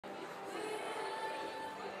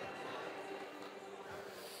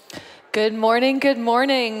Good morning, good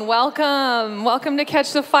morning. Welcome. Welcome to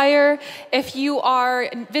Catch the Fire. If you are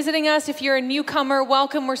visiting us, if you're a newcomer,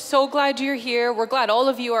 welcome. We're so glad you're here. We're glad all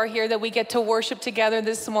of you are here, that we get to worship together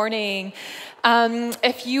this morning.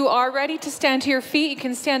 If you are ready to stand to your feet, you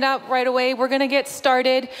can stand up right away. We're going to get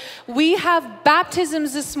started. We have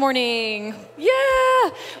baptisms this morning. Yeah!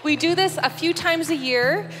 We do this a few times a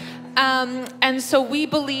year. And so we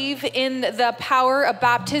believe in the power of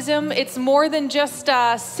baptism. It's more than just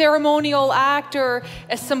a ceremonial act or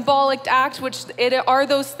a symbolic act, which it are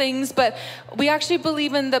those things, but we actually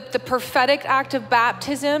believe in the prophetic act of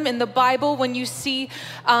baptism. In the Bible, when you see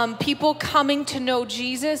people coming to know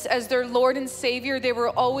Jesus as their Lord and Savior, they were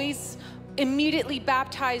always immediately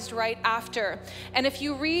baptized right after. And if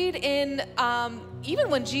you read in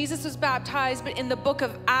even when Jesus was baptized, but in the book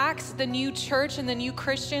of Acts, the new church and the new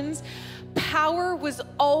Christians, power was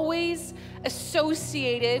always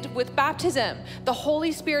associated with baptism. The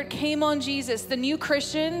Holy Spirit came on Jesus. The new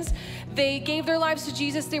Christians, they gave their lives to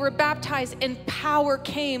Jesus. They were baptized and power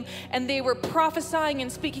came, and they were prophesying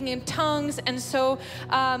and speaking in tongues. And so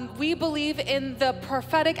we believe in the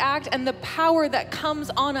prophetic act and the power that comes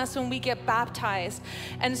on us when we get baptized.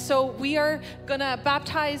 And so we are gonna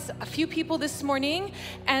baptize a few people this morning.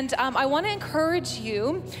 And I wanna encourage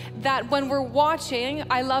you that when we're watching,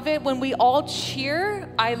 I love it when we all cheer.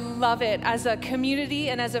 I love it. As a community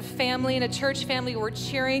and as a family and a church family, we're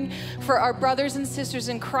cheering for our brothers and sisters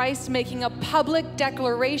in Christ, making a public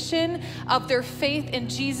declaration of their faith in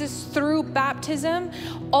Jesus through baptism.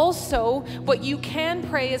 Also, what you can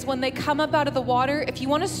pray is when they come up out of the water, if you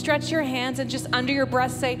want to stretch your hands and just under your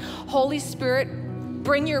breath say, Holy Spirit,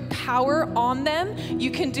 bring your power on them, you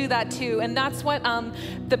can do that too. And that's what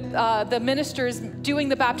the ministers doing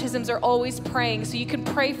the baptisms are always praying. So you can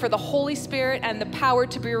pray for the Holy Spirit and the power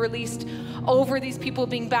to be released over these people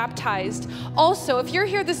being baptized. Also, if you're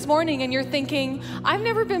here this morning and you're thinking, I've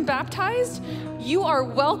never been baptized, you are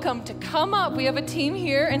welcome to come up. We have a team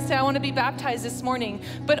here and say, I want to be baptized this morning.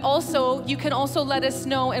 But also, you can also let us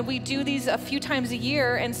know, and we do these a few times a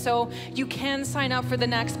year, and so you can sign up for the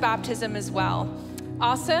next baptism as well.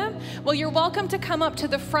 Awesome. Well, you're welcome to come up to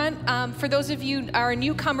the front. For those of you who are a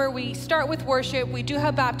newcomer, we start with worship. We do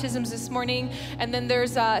have baptisms this morning, and then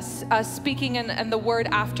there's speaking and the word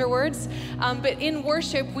afterwards. But in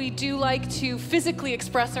worship, we do like to physically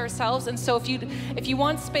express ourselves. And so if you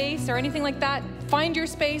want space or anything like that, find your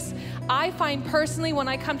space. I find personally when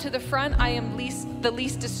I come to the front, I am the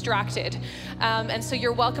least distracted. And so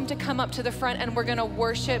you're welcome to come up to the front, and we're going to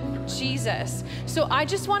worship Jesus. So I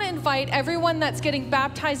just want to invite everyone that's getting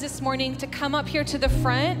baptized this morning to come up here to the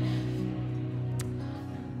front.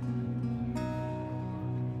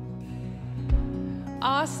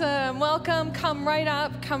 Awesome. Welcome. Come right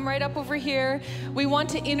up. Come right up over here. We want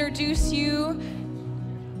to introduce you.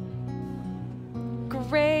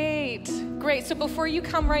 Great. So before you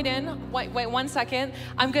come right in, wait 1 second.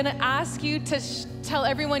 I'm going to ask you to tell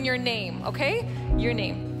everyone your name, okay? Your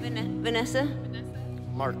name. Vanessa.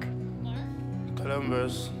 Mark.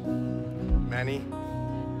 Columbus. Manny.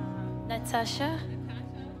 Natasha.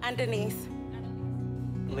 And Denise.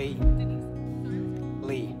 Lee.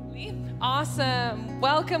 Awesome.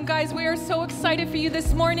 Welcome, guys. We are so excited for you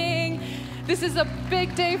this morning. This is a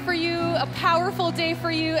big day for you, a powerful day for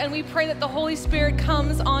you, and we pray that the Holy Spirit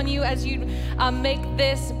comes on you as you make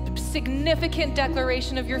this significant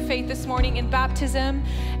declaration of your faith this morning in baptism.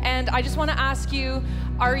 And I just want to ask you,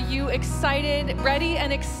 are you excited, ready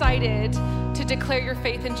and excited to declare your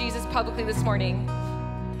faith in Jesus publicly this morning?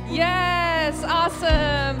 Yes,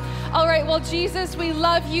 awesome. All right, well, Jesus, we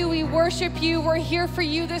love you. We worship you. We're here for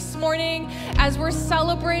you this morning as we're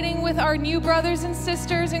celebrating with our new brothers and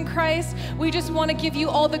sisters in Christ. We just want to give you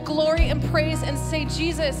all the glory and praise and say,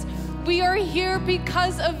 Jesus, we are here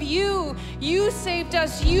because of you. You saved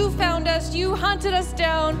us. You found us. You hunted us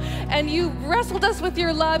down, and you wrestled us with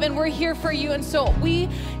your love, and we're here for you. And so we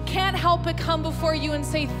can't help but come before you and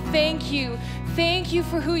say thank you. Thank you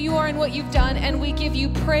for who you are and what you've done, and we give you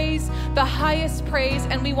praise, the highest praise,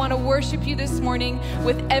 and we want to worship you this morning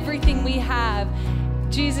with everything we have.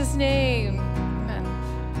 In Jesus' name, amen.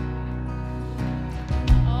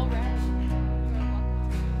 All right.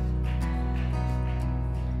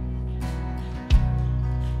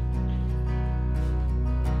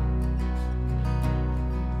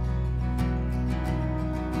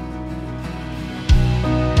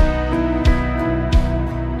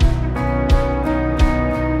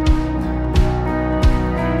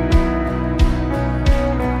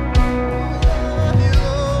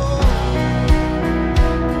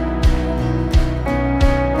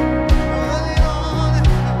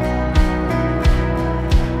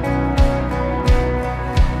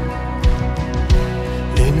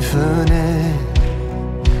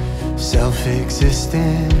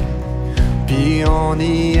 distant, beyond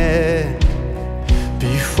the end,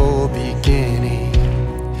 before beginning,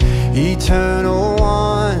 eternal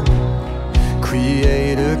one,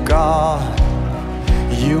 creator God.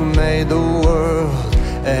 You made the world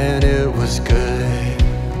and it was good.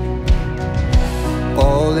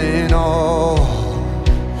 All in all,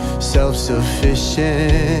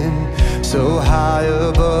 self-sufficient, so high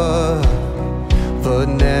above, but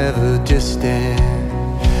never distant.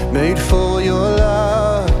 Made for your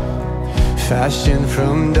love, fashioned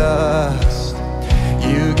from dust.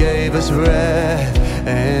 You gave us breath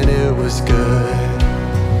and it was good.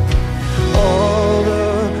 All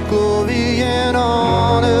the glory and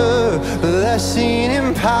honor, blessing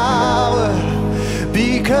and power,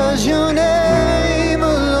 because your name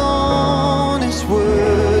alone is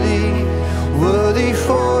worthy, worthy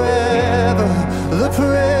forever. The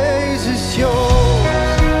praise is yours.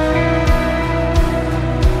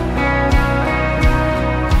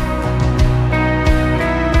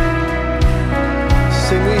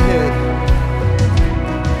 Sing,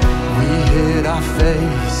 we hid our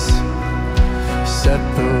face,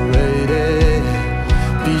 separated,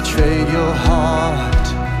 betrayed your heart,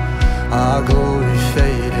 our glory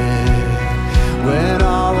faded. Went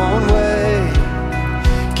our own way,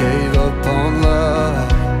 gave up on love,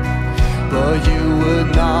 but you would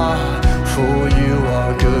not, for you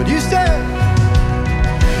are good. You said,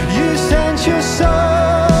 you sent your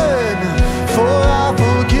son for our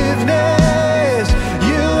forgiveness.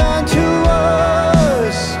 You ran to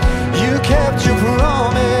us, you kept your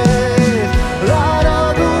promise. Light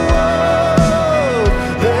of the world,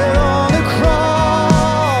 there on the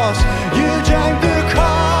cross, you drank the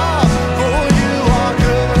cup, for you are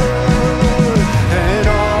good. And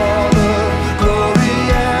all the glory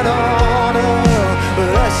and honor,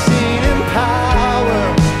 blessing and power,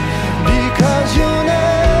 because your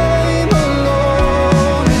name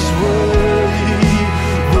alone is worthy,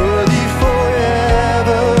 worthy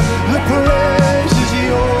forever. The praise is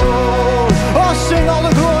yours. Oh, sing all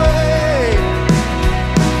the glory.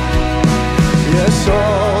 Yes,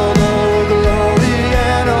 all the glory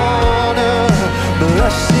and honor,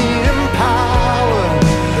 blessing and power,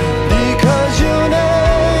 because your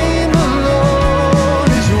name alone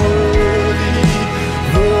is worthy,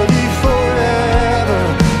 worthy forever.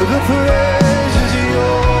 The praise is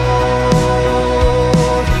yours.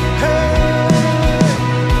 Hey.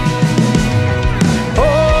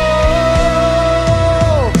 Oh,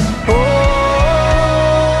 oh,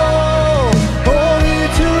 glory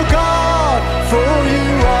to God, for you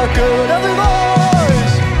are good. Every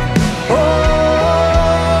voice. Oh,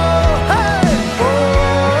 hey.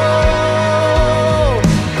 Oh,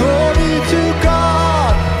 glory to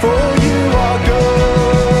God, for you are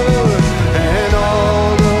good. And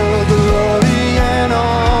all the glory and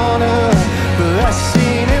honor,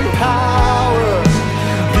 blessing and power,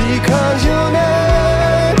 because your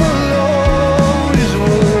name alone is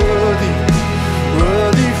worthy,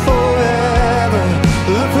 worthy forever.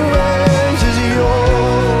 The praise is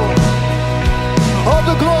yours. All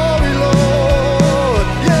the glory, Lord.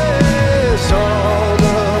 Yes, all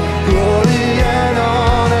the glory and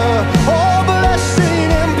honor, all blessing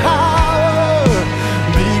and power,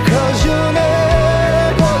 because your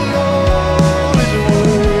name alone is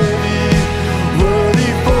worthy,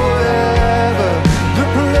 worthy forever. The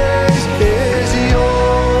praise is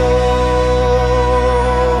yours.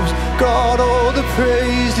 God, all the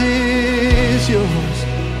praise is yours.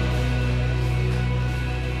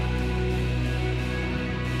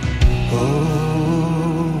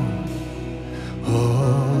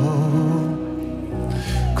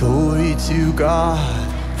 Glory to God,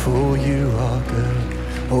 for you are good.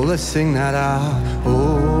 Oh, let's sing that out.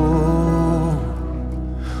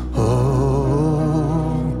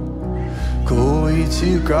 Glory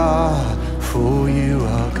to God, for you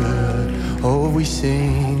are good. Oh, we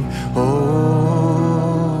sing.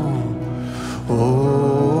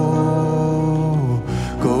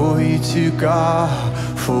 Glory to God,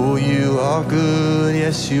 for you are good.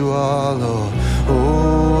 Yes, you are, Lord.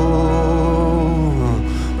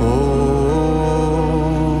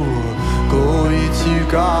 Glory to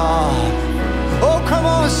God. Oh, come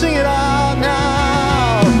on, sing it out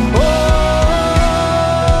now.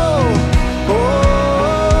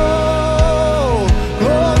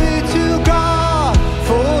 Glory to God,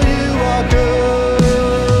 for you are good.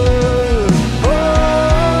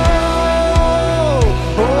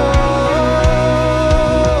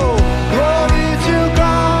 Glory to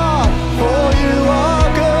God, for you are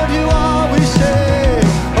good. You are, we sing.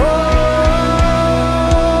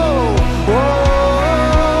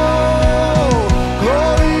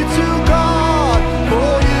 Glory to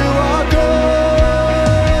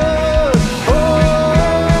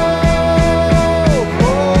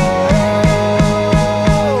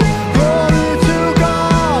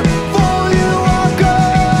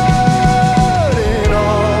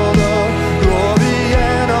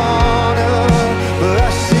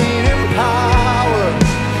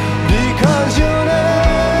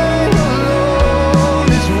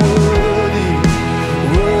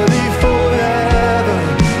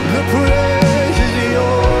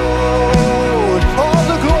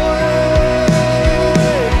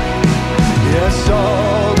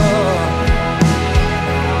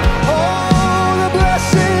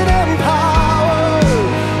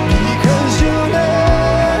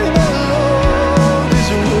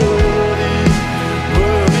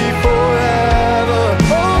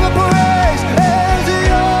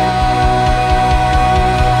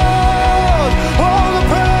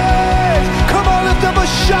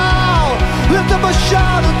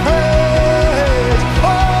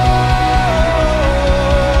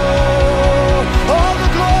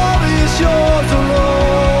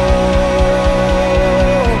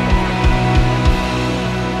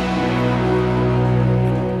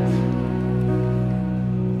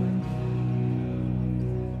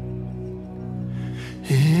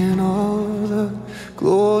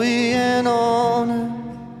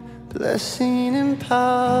blessing and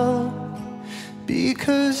power,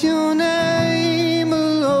 because your name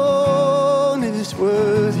alone is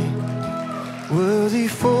worthy, worthy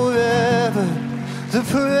forever. The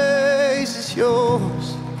praise is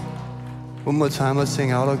yours. One more time, let's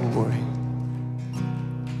sing out our glory.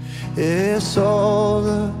 It's all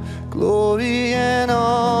the glory and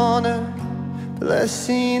honor,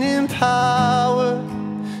 blessing and power,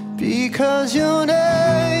 because your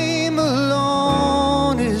name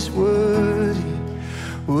alone is worthy,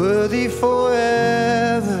 worthy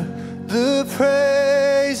forever. The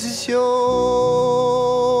praise is yours.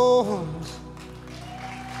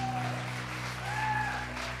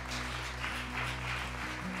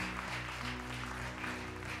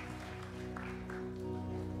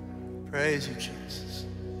 Praise you, Jesus.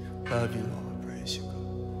 Love you, Lord. Praise you,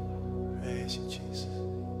 God. Praise you, Jesus.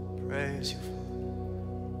 Praise you, Father.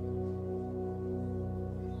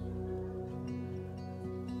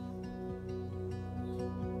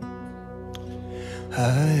 I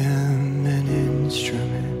am an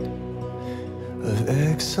instrument of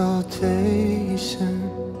exaltation.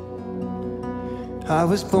 I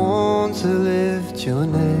was born to lift your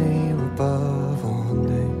name above all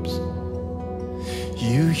names.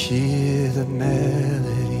 You hear the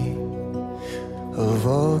melody of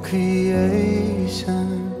all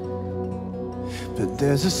creation, but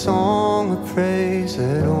there's a song of praise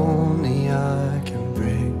that only I can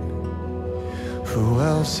bring. Who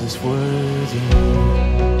else is worthy?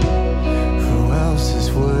 Who else is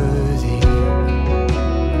worthy?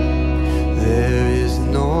 There is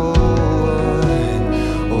no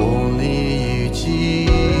one, only you,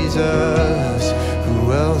 Jesus.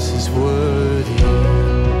 Who else is worthy?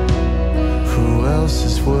 Who else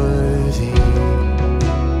is worthy?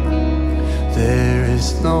 There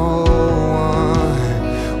is no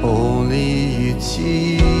one, only you,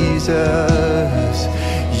 Jesus.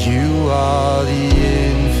 You are the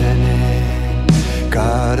infinite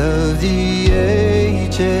God of the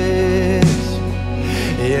ages.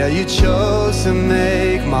 Yeah, you chose to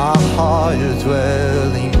make my heart your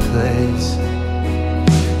dwelling place.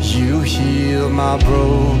 You heal my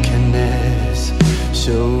brokenness,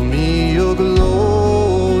 show me your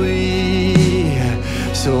glory.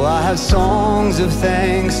 So I have songs of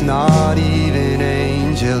thanks not even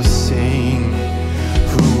angels sing.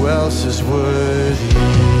 Who else is worthy?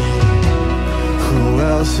 Who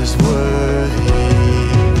else is worthy?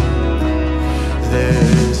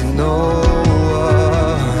 There is no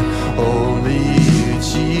one, only you,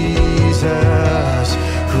 Jesus.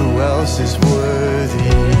 Who else is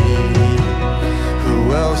worthy?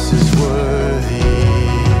 Who else is worthy?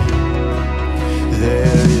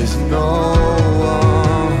 There is no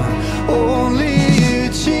one, only you,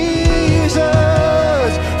 Jesus.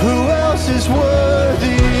 Who else is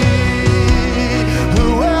worthy? Who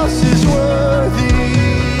else is worthy?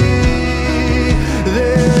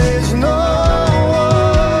 There is no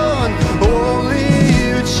one, only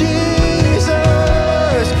you, Jesus.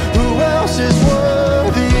 Who else is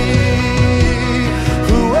worthy?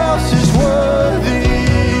 Who else is worthy?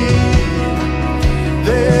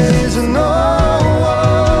 There is no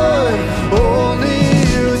one, only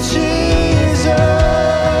you, Jesus.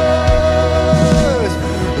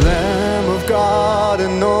 Lamb of God,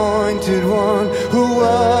 anointed one, who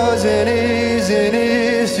was and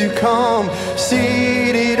is to come,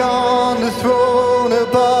 seated on the throne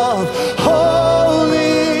above.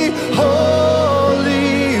 Holy,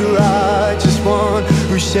 holy, righteous one,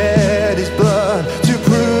 who shed his blood to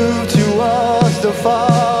prove to us the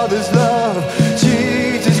Father's love.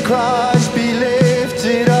 Jesus Christ, be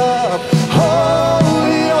lifted up.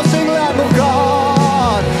 Holy, oh, sing Lamb of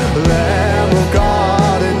God, Lamb of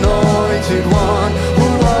God, anointed one, who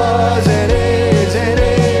was and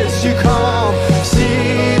is to come,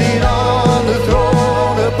 seated on the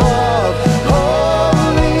throne above.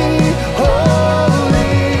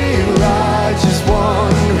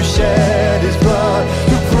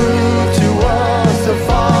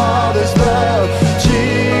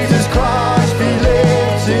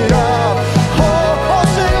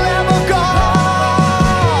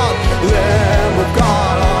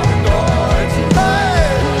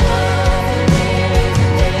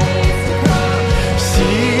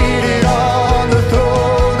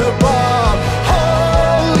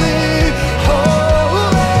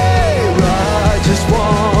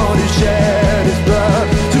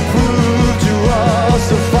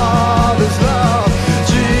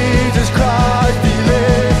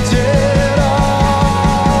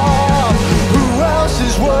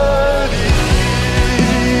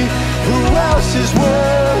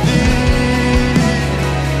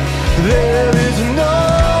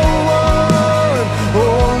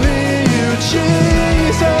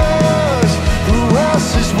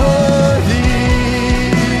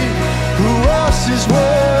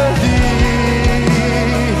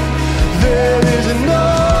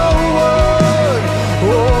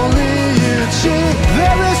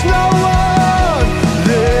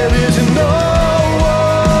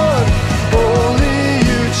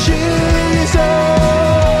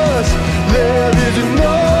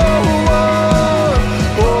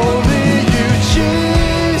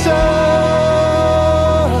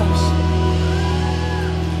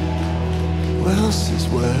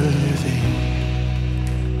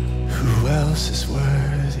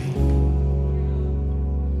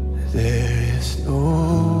 There is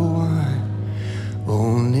no one,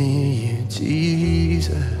 only you,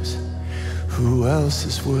 Jesus. Who else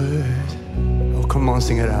is worthy? Oh, come on,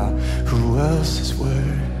 sing it out. Who else is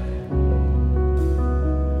worthy?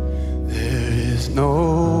 There is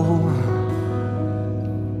no one.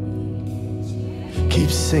 Keep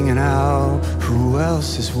singing out. Who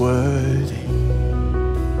else is worthy?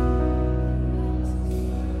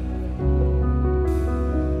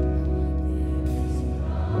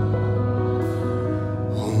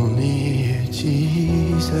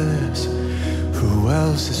 Jesus, who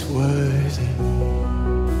else is worthy?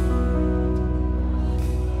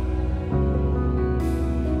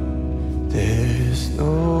 There's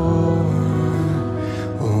no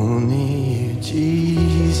one, only you,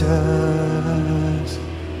 Jesus.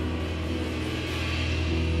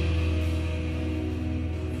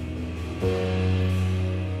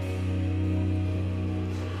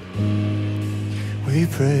 We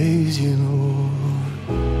praise you, Lord.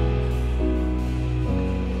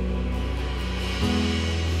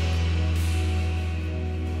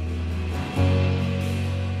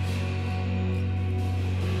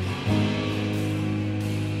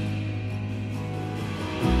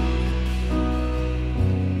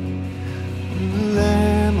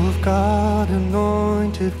 God,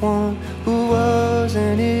 anointed one, who was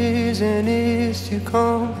and is to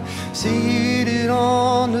come, seated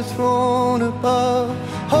on the throne above.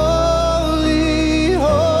 Holy,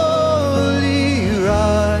 holy,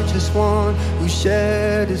 righteous one, who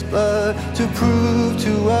shed his blood to prove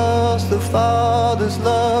to us the Father's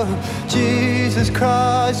love. Jesus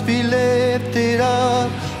Christ, be lifted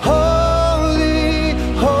up. Holy,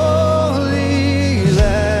 holy,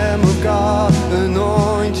 Lamb of God,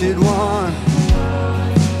 anointed one,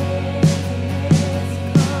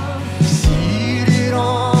 seated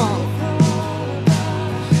on.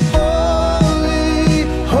 Holy,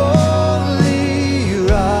 holy,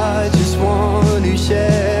 righteous one, who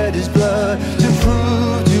shed his blood to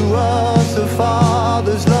prove to us the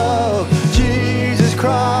Father's love. Jesus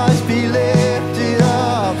Christ, be lifted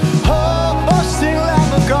up. Oh, oh, sing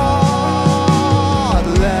Lamb of God,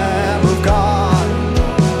 Lamb of God.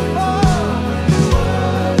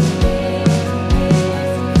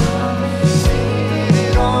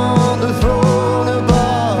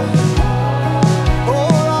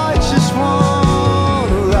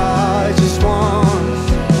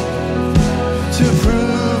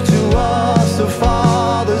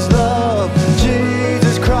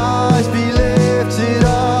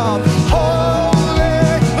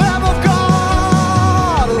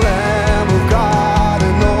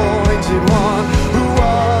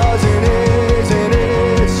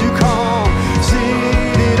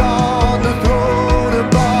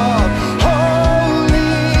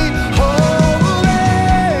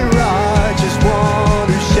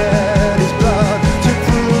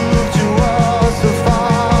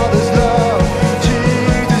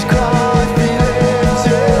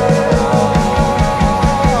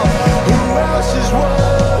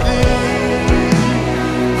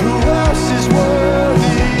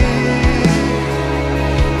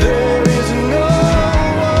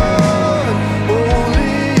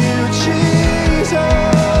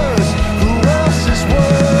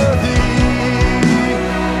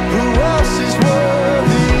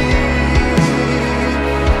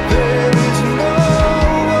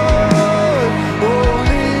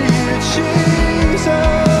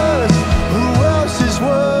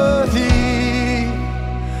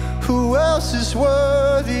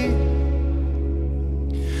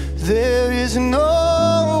 There is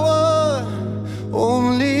no one,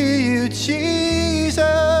 only you,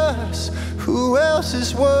 Jesus. Who else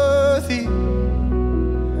is worthy?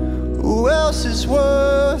 Who else is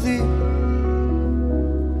worthy?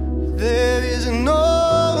 There is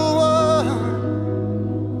no one.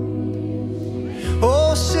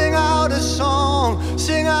 Oh, sing out a song,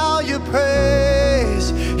 sing out your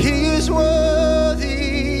praise. He is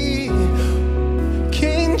worthy,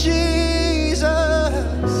 King Jesus.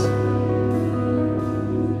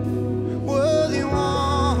 Worthy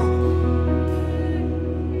one,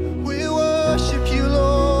 we worship you,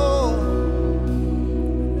 Lord.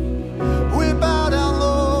 We bow down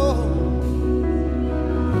low,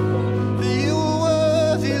 for you are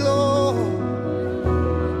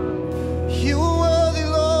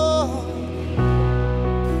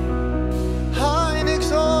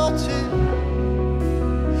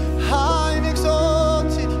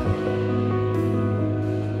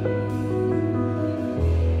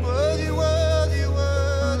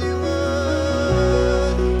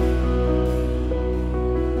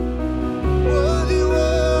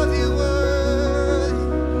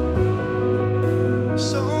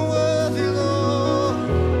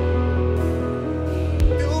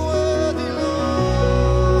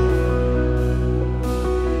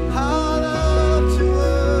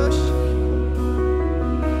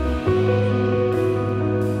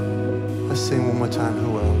man,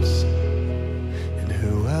 who else? And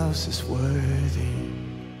who else is worthy?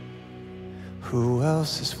 Who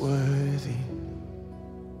else is worthy?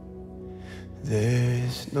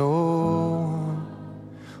 There's no one,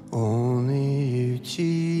 only you,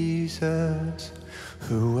 Jesus.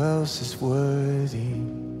 Who else is worthy?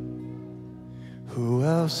 Who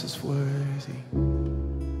else is worthy?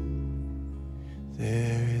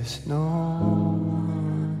 There is no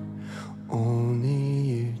one, only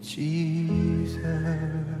you, Jesus.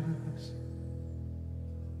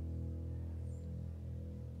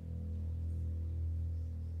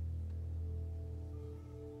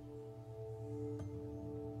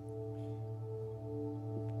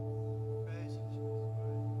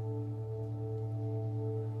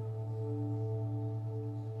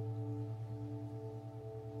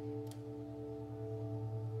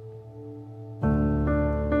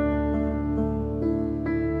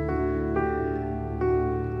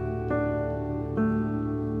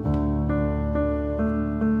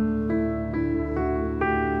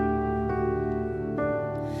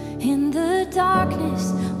 In the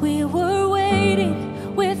darkness, we were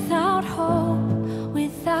waiting without hope,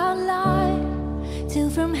 without light,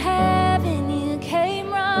 till from heaven you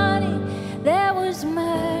came running. There was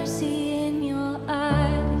mercy in your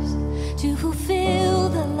eyes to fulfill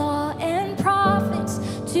the law and prophets.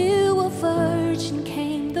 To a virgin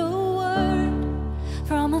came the word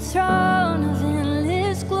from a throne of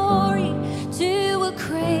endless glory to a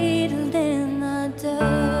cradle in the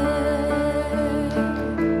dirt.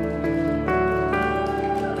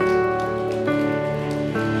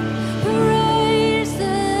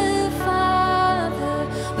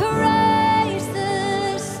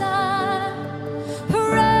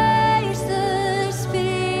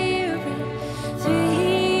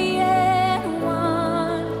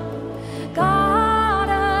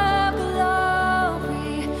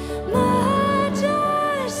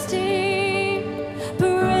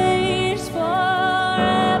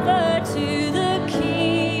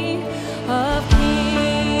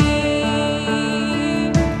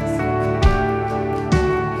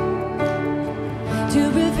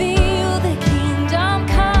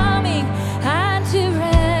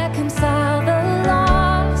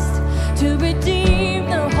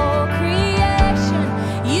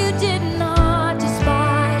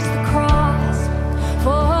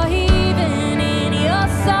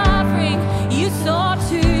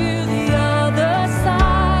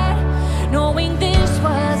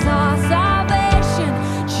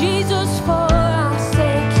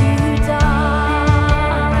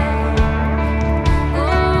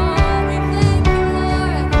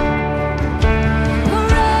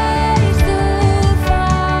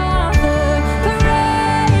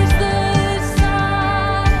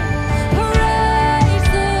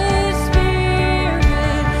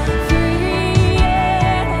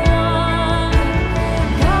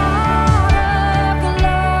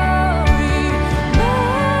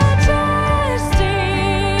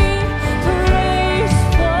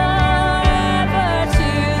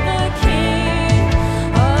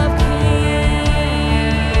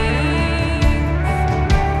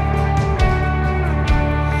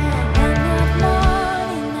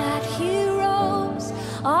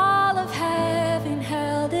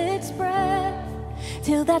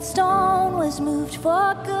 Till that stone was moved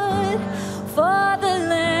for good, for the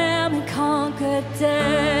Lamb had conquered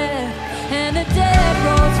death, and the dead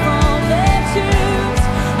rose from their tombs,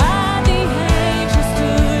 and the angels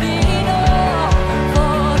stood in awe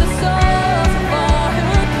for the souls of all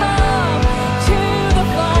who come to the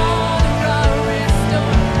Father are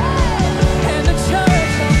restored, and the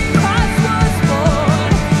church of Christ was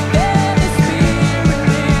born. Then the Spirit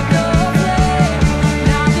lived aflame.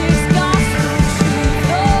 Now this gospel truth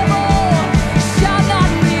of all shall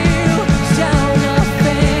not new, shall not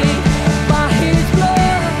fade. By His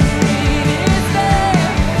blood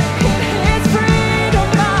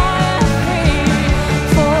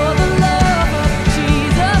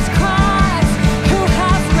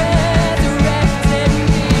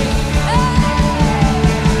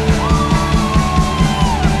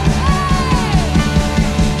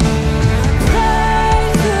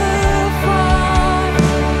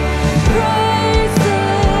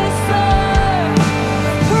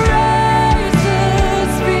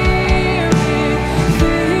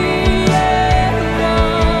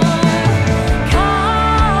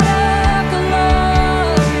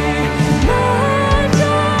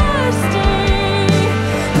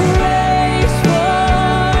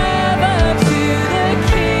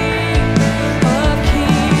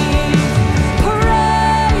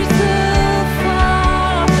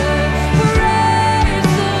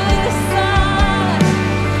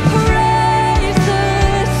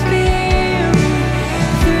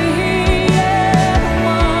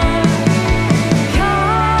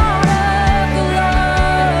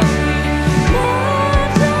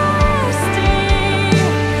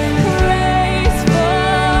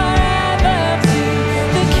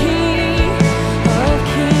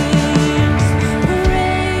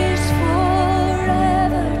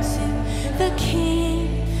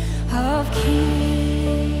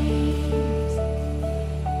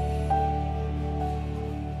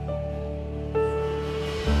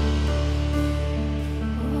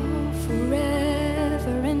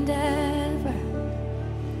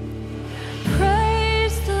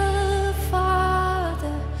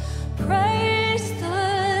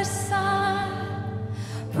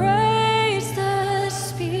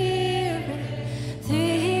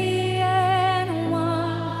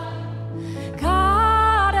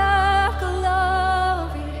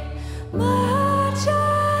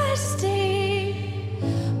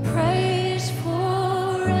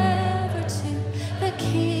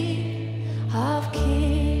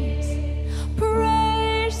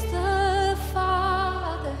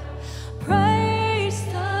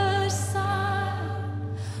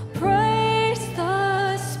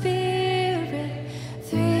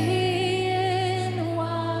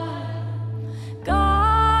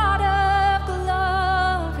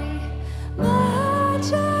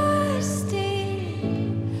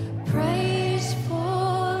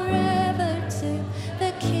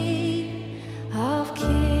the King of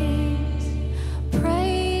Kings.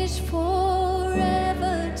 Praise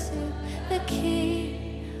forever to the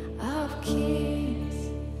King of Kings.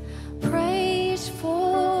 Praise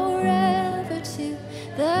forever to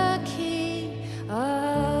the King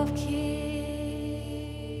of Kings.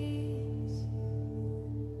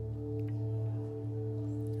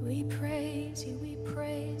 We praise you, we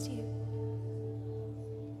praise you.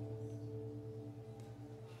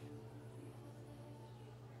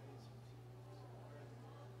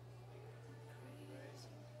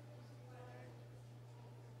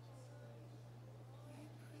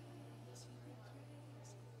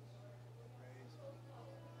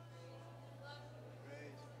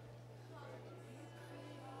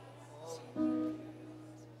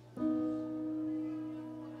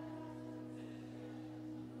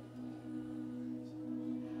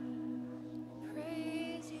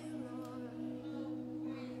 Praise you, Lord.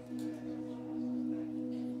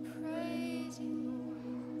 Praise you, Lord.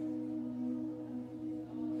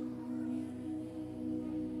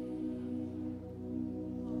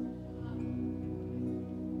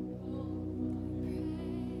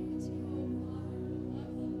 Praise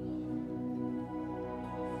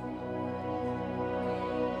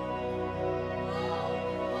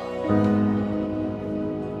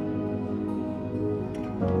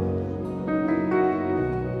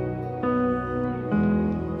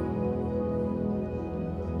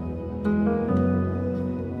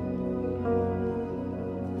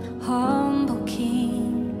Humble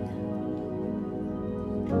King,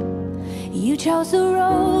 you chose the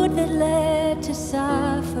road that led to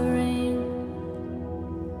suffering.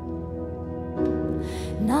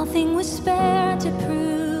 Nothing was spared to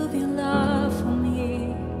prove your love for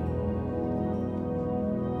me.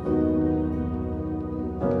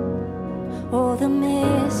 Oh, the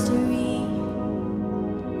mystery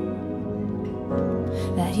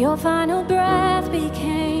that your final breath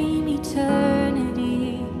became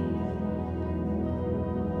eternity.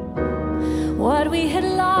 What we had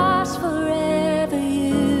lost forever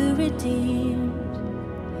you redeemed.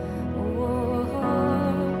 Oh,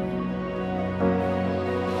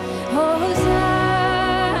 Hosanna,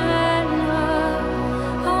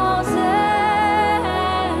 Hosanna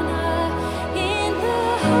in the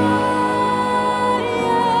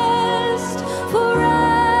highest forever.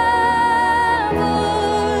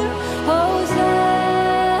 Hosanna,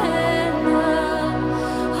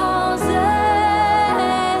 Hosanna,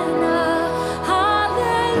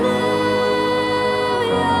 hallelujah,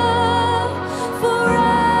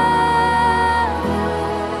 forever.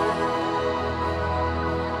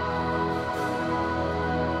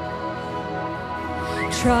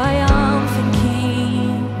 Triumphant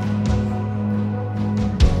King,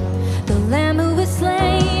 the Lamb who was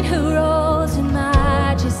slain, who rose in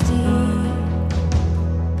majesty.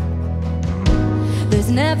 There's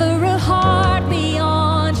never a heart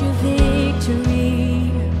beyond your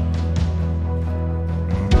victory.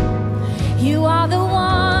 You are the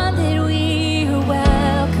one that we are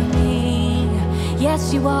welcoming.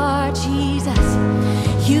 Yes, you are, Jesus.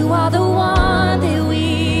 You are the one that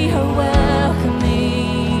we are welcoming.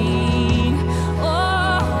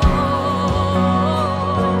 Oh,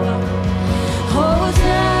 Hosanna,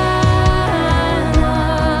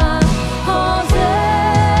 Hosanna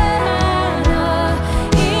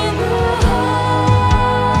in the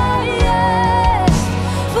highest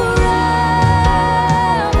forever.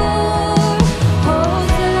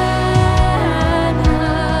 Hosanna,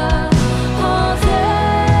 Hosanna,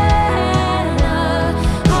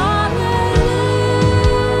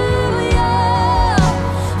 hallelujah,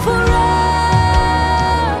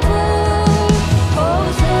 forever.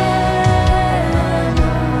 Hosanna,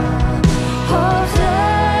 Hosanna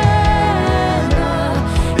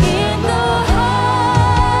in the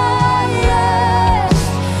highest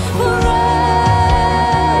forever.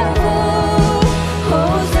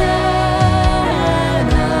 Hosanna,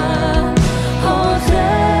 Hosanna,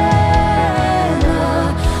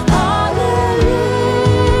 hallelujah,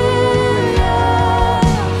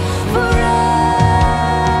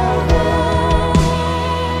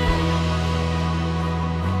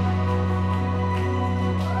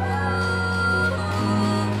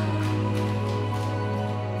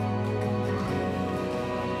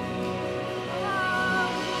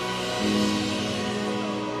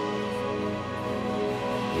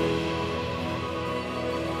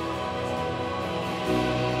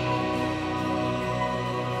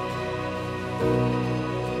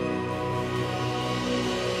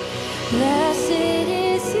 Blessed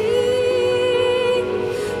is he,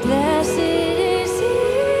 blessed is he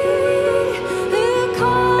who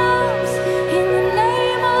comes in the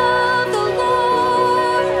name of the Lord.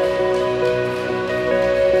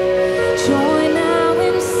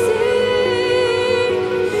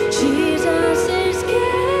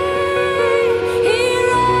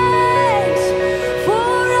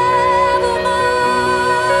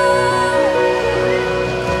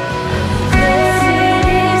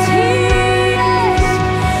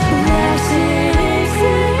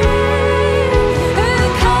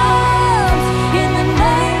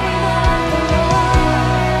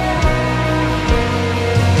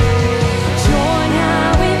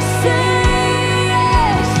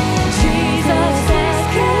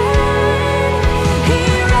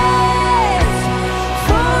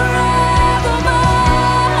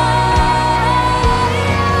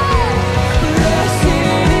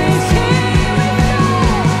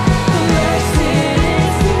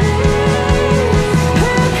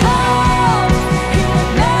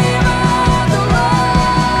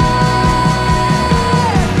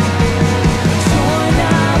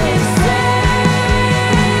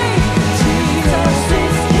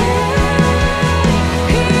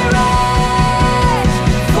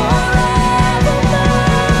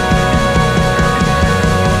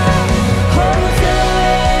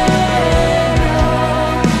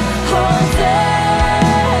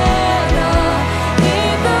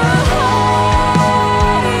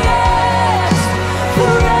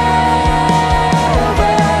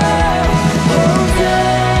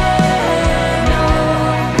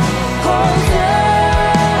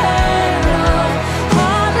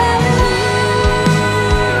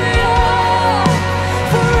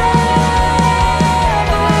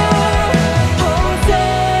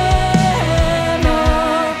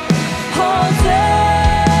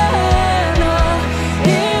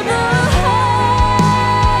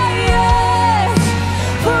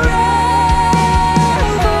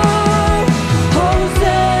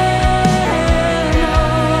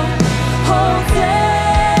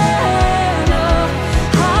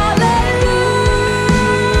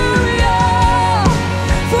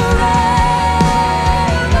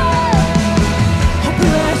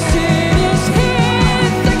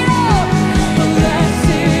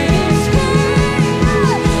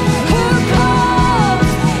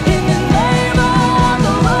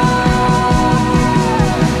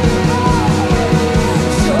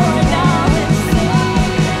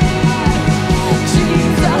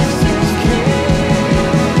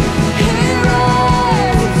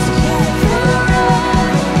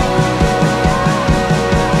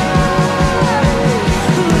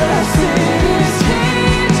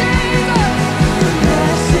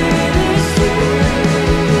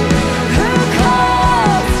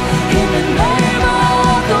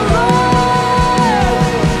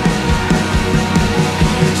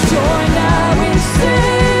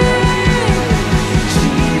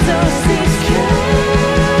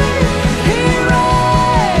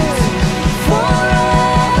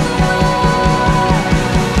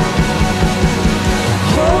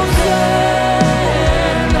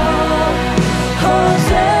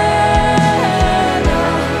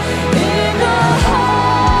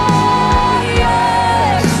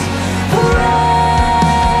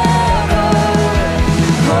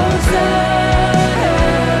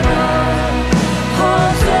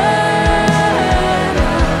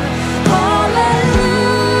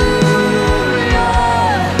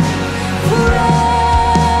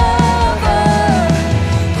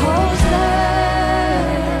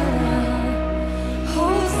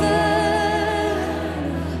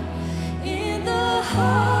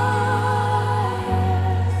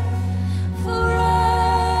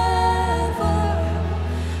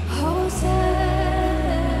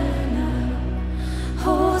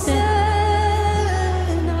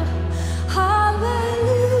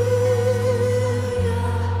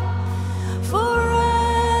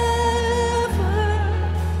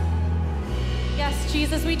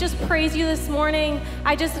 just praise you this morning?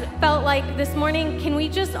 I just felt like this morning, can we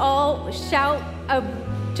just all shout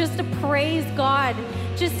just to praise God,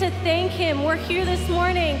 just to thank him? We're here this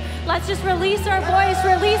morning. Let's just release our voice,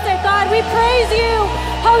 release it. God, we praise you.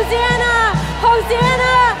 Hosanna,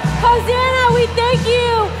 Hosanna, Hosanna. We thank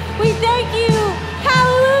you. We thank you.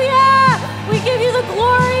 Hallelujah. We give you the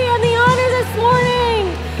glory and the honor this morning.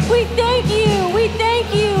 We thank you. We thank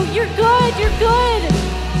you. You're good. You're good.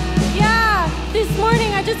 Yeah. This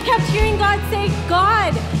morning I just kept hearing God say,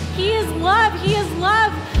 God, he is love. He is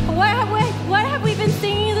love. What have we been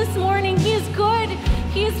singing this morning? He is good.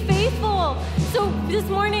 He is faithful. So this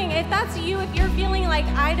morning, if that's you, if you're feeling like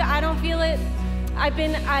I don't feel it, I've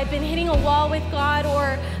been hitting a wall with God,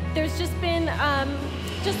 or there's just been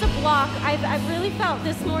just a block. I've really felt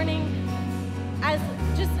this morning, as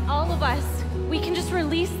just all of us, we can just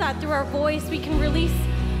release that through our voice. We can release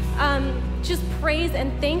just praise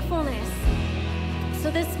and thankfulness. So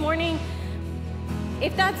this morning,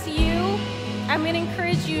 if that's you, I'm going to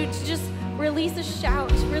encourage you to just release a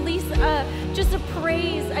shout, release just a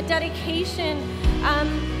praise, a dedication.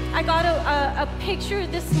 I got a picture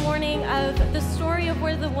this morning of the story of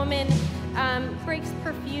where the woman breaks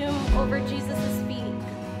perfume over Jesus' feet.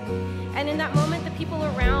 And in that moment, the people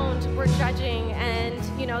around were judging, and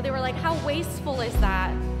they were like, how wasteful is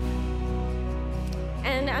that?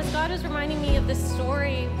 And as God was reminding me of this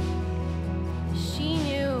story, she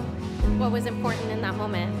knew what was important in that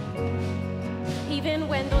moment. Even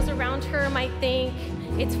when those around her might think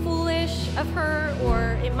it's foolish of her,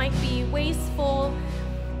 or it might be wasteful,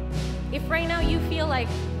 if right now you feel like,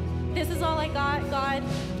 this is all I got, God,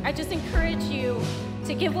 I just encourage you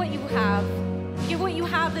to give what you have. Give what you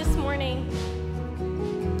have this morning.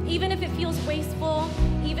 Even if it feels wasteful,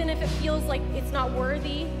 even if it feels like it's not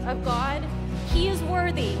worthy of God, he is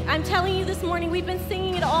worthy. I'm telling you this morning, we've been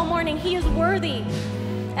singing it all morning, he is worthy.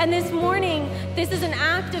 And this morning, this is an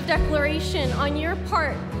act of declaration on your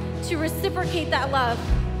part to reciprocate that love,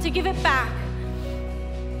 to give it back.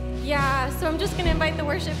 Yeah, so I'm just gonna invite the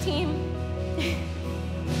worship team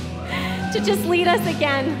to just lead us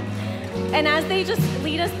again. And as they just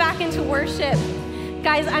lead us back into worship,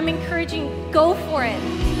 guys, I'm encouraging, go for it.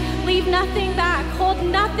 Leave nothing back, hold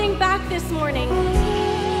nothing back this morning.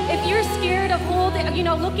 If you're scared of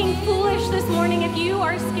looking foolish this morning, if you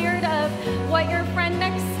are scared of what your friend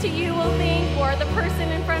next to you will think, or the person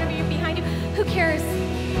in front of you, behind you, who cares?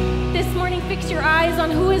 This morning, fix your eyes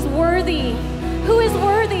on who is worthy. Who is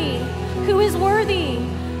worthy? Who is worthy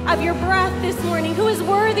of your breath this morning? Who is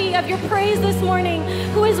worthy of your praise this morning?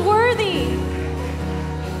 Who is worthy?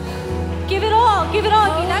 Give it all, give it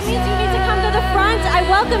all. That means you need to come to the front. I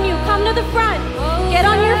welcome you, come to the front. Get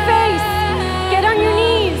on your face, get on your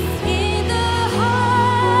knees. In the highest,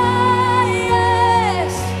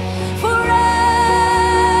 forever,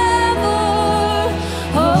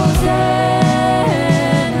 Hosanna,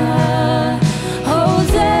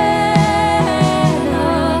 Hosanna,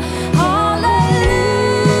 hallelujah,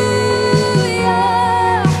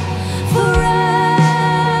 forever,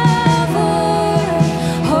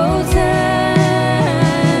 Hosanna,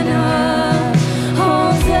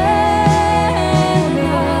 Hosanna.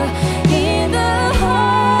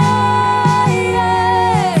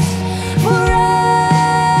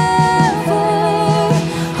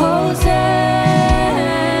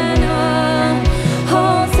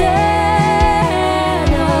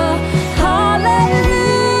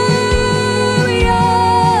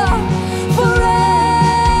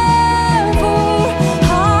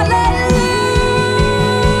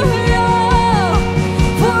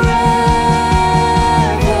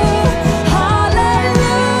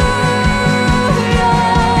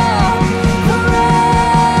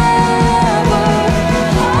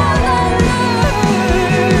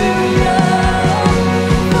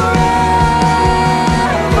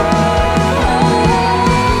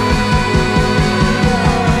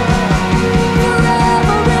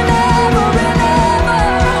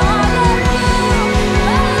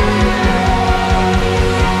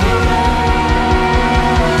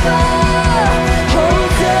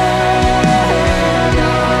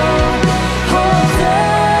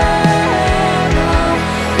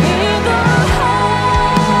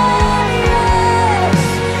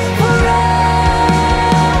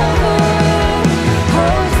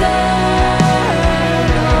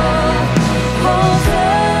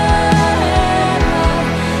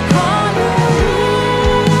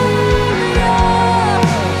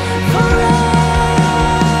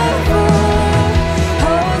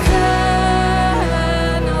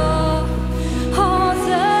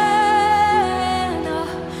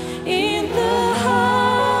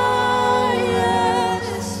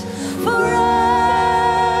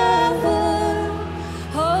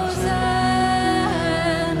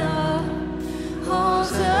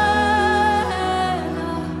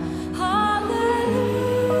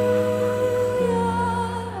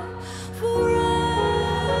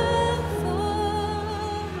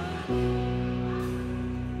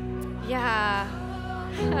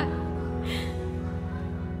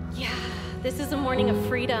 morning of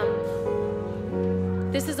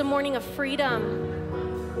freedom. This is a morning of freedom.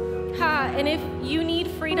 And if you need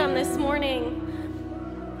freedom this morning,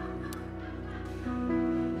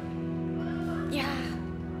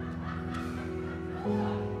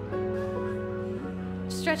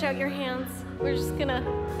 stretch out your hands. We're just gonna,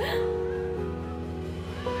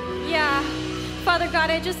 Father God,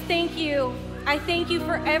 I just thank you. I thank you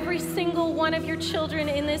for every single one of your children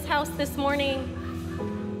in this house this morning.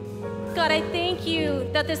 God, I thank you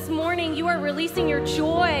that this morning you are releasing your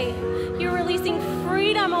joy. You're releasing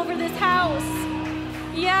freedom over this house.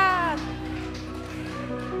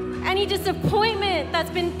 Any disappointment that's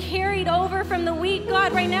been carried over from the week,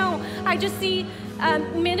 God, right now, I just see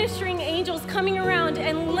ministering angels coming around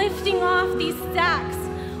and lifting off these sacks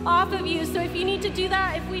off of you. So if you need to do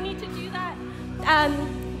that, if we need to do that,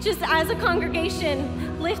 just as a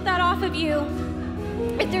congregation, lift that off of you.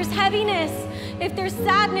 If there's heaviness, if there's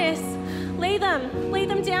sadness, lay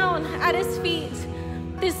them down at his feet.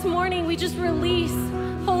 This morning, we just release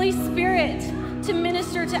Holy Spirit to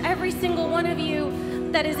minister to every single one of you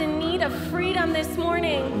that is in need of freedom this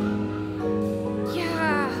morning.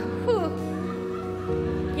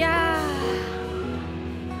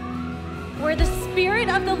 Where the Spirit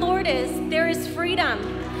of the Lord is, there is freedom.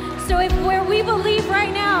 So if where we believe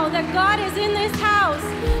right now that God is in this house,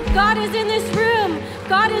 God is in this room,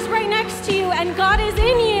 God is right next to you, and God is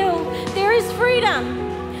in you, there is freedom.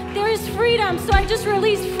 There is freedom. So I just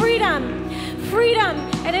release freedom. Freedom.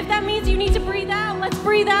 And if that means you need to breathe out, let's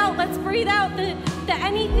breathe out. Let's breathe out the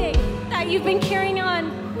anything that you've been carrying on.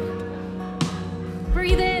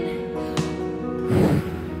 Breathe in.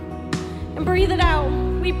 And breathe it out.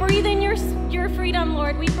 We breathe in your freedom,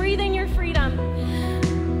 Lord. We breathe in your freedom.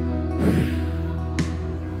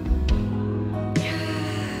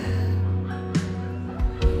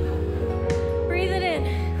 Breathe it in.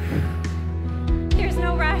 There's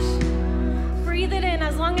no rush. Breathe it in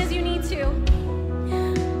as long as you need to.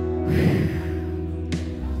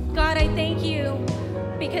 God, I thank you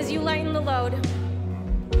because you lighten the load.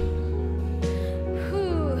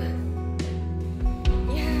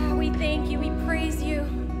 We thank you. We praise you.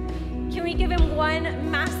 Can we give him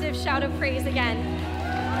one massive shout of praise again?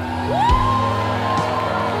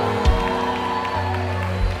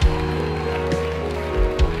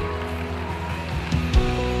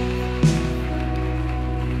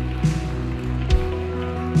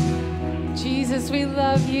 Jesus, we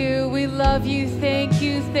love you. We love you. Thank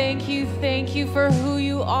you, thank you, thank you for who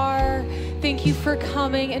you are. Thank you for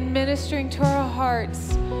coming and ministering to our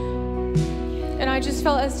hearts. And I just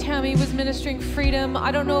felt as Tammy was ministering freedom,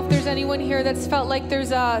 I don't know if there's anyone here that's felt like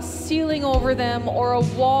there's a ceiling over them or a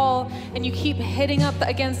wall and you keep hitting up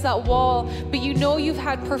against that wall, but you know you've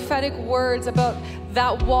had prophetic words about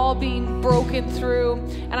that wall being broken through.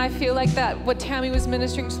 And I feel like that what Tammy was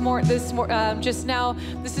ministering just now,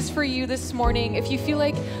 this is for you this morning. If you feel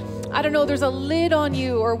like, I don't know, there's a lid on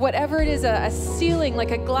you or whatever it is, a ceiling,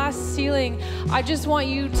 like a glass ceiling, I just want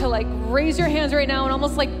you to like raise your hands right now and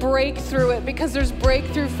almost like break through it, because there's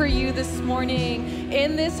breakthrough for you this morning.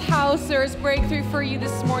 In this house, there is breakthrough for you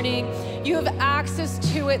this morning. You have access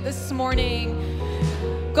to it this morning.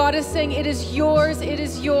 God is saying it is yours, it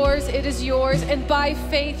is yours, it is yours. And by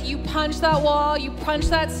faith, you punch that wall, you punch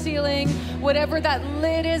that ceiling, whatever that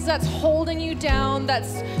lid is that's holding you down,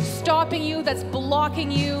 that's stopping you, that's blocking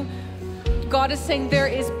you. God is saying there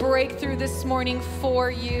is breakthrough this morning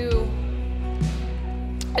for you.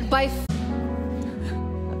 And by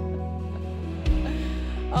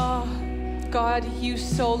oh, God, you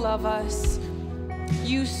so love us.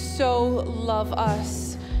 You so love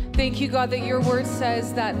us. Thank you, God, that your word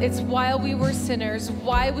says that it's while we were sinners,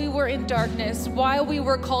 while we were in darkness, while we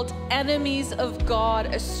were called enemies of God,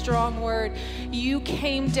 a strong word, you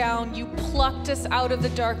came down, you plucked us out of the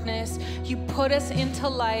darkness, you put us into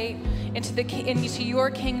light, into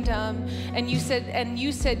your kingdom, and you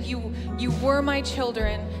said you were my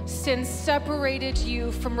children. Sin separated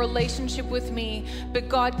you from relationship with me, but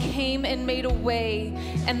God came and made a way.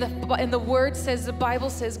 And the word says, the Bible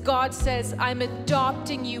says, God says, I'm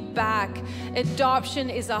adopting you back. Adoption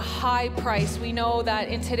is a high price. We know that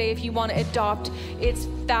in today, if you want to adopt, it's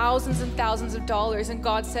thousands and thousands of dollars. And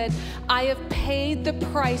God said, I have paid the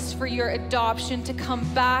price for your adoption to come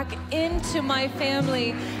back into my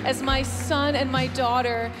family as my son and my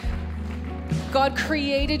daughter. God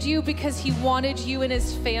created you because he wanted you in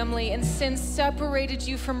his family, and sin separated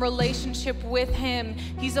you from relationship with him.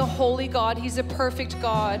 He's a holy God. He's a perfect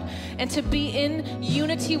God. And to be in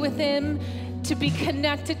unity with him, to be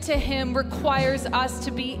connected to him, requires us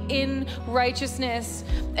to be in righteousness.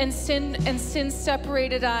 And sin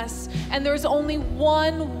separated us. And there's only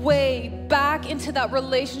one way back into that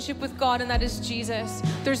relationship with God, and that is Jesus.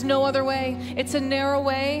 There's no other way. It's a narrow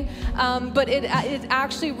way, but it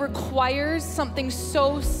actually requires something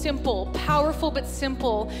so simple, powerful but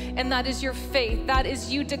simple, and that is your faith. That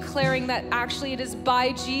is you declaring that actually it is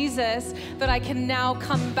by Jesus that I can now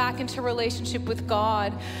come back into relationship with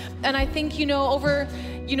God. And I think,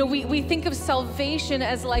 we think of salvation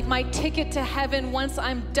as like my ticket to heaven once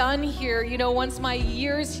I'm done here, once my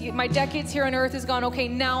decades here on earth is gone, okay,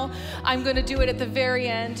 now I'm going to do it at the very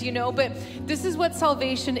end, but this is what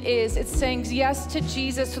salvation is. It's saying yes to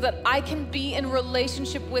Jesus so that I can be in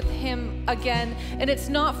relationship with him again. And it's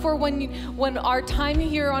not for when our time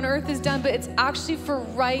here on earth is done, but it's actually for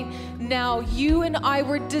right now. You and I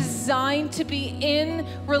were designed to be in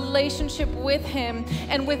relationship with him,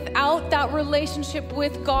 and without that relationship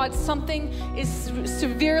with God, something is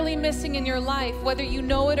severely missing in your life. Whether you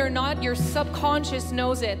know it or not, your subconscious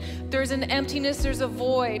knows it. There's an emptiness, there's a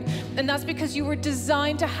void, and that's because you were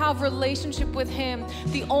designed to have relationship with him.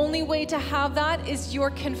 The only way to have that is your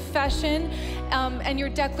confession and your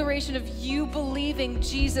declaration of you believing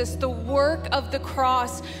Jesus, the work of the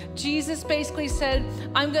cross. Jesus basically said,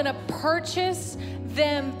 I'm going to purchase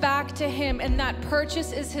them back to him, and that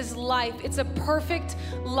purchase is his life. It's a perfect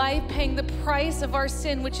life paying the price of our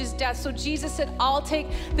sin, which is death. So Jesus said, I'll take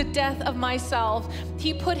the death of myself.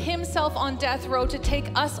 He put himself on death row to take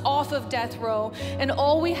us off of death row, and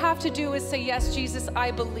all we have to do is say, yes, Jesus,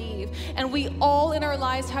 I believe. And we all in our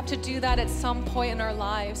lives have to do that at some point in our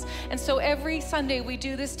lives. And so every Sunday we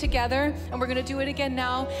do this together, and we're going to do it again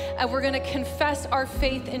now, and we're going to confess our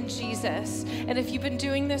faith in Jesus. And if you've been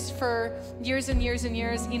doing this for years and years and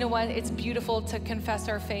years, you know what? It's beautiful to confess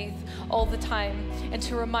our faith all the time and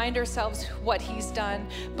to remind ourselves what he's done.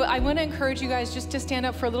 But I want to encourage you guys just to stand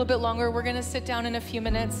up for a little bit longer. We're going to sit down in a few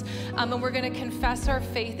minutes, and we're going to confess our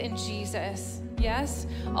faith in Jesus. Yes?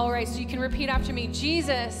 All right, so you can repeat after me.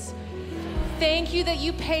 Jesus, thank you that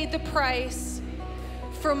you paid the price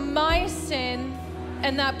for my sin,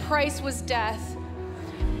 and that price was death.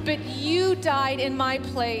 But you died in my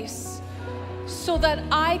place so that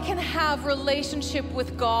I can have relationship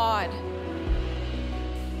with God,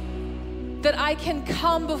 that I can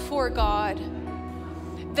come before God,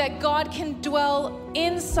 that God can dwell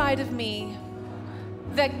inside of me,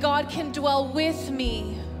 that God can dwell with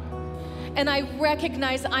me. And I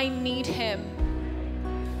recognize I need him.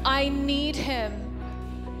 I need him.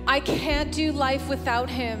 I can't do life without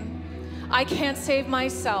him. I can't save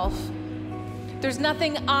myself. There's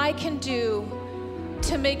nothing I can do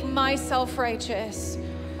to make myself righteous.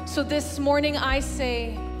 So this morning I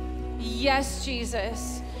say, yes,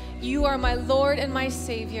 Jesus, you are my Lord and my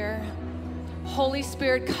Savior. Holy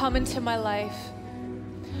Spirit, come into my life.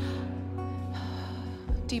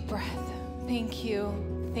 Deep breath. Thank you.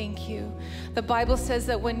 Thank you. The Bible says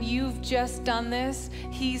that when you've just done this,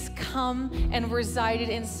 he's come and resided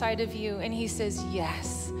inside of you, and he says,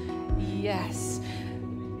 yes, yes.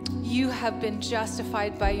 You have been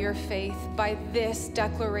justified by your faith, by this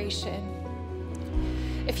declaration.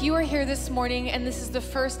 If you are here this morning and this is the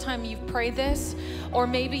first time you've prayed this, or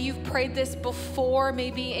maybe you've prayed this before,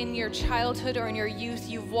 maybe in your childhood or in your youth,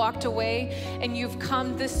 you've walked away and you've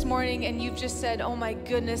come this morning and you've just said, oh my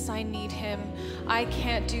goodness, I need him. I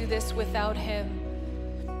can't do this without him.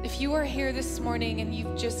 If you are here this morning and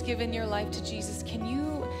you've just given your life to Jesus, can you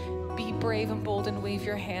be brave and bold and wave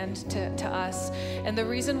your hand to us? And the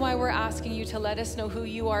reason why we're asking you to let us know who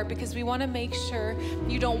you are, because we want to make sure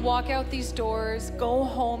you don't walk out these doors, go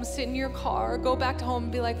home, sit in your car, go back to home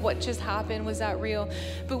and be like, what just happened? Was that real?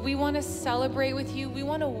 But we want to celebrate with you. We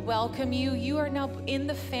want to welcome you. You are now in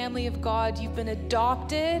the family of God. You've been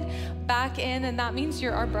adopted back in, and that means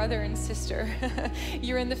you're our brother and sister.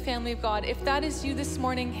 You're in the family of God. If that is you this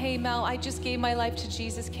morning, hey Mel, I just gave my life to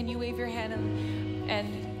Jesus. Can you wave your hand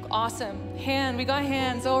and awesome. We got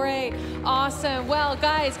hands. All right. Awesome. Well,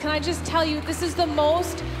 guys, can I just tell you, this is the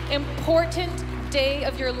most important day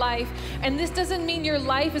of your life. And this doesn't mean your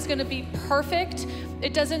life is going to be perfect.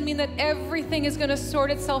 It doesn't mean that everything is going to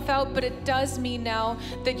sort itself out, but it does mean now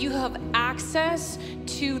that you have access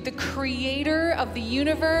to the creator of the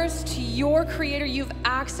universe, to your creator. You have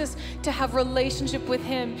access to have relationship with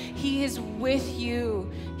him. He is with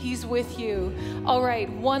you. He's with you. All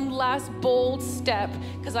right, one last bold step,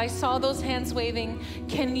 because I saw those hands waving.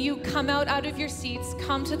 Can you come out of your seats,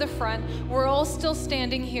 come to the front? We're all still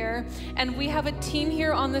standing here, and we have a team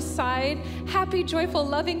here on the side, happy, joyful,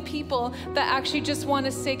 loving people that actually just want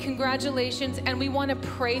to say congratulations, and we want to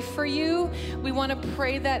pray for you. We want to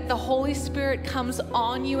pray that the Holy Spirit comes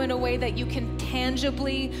on you in a way that you can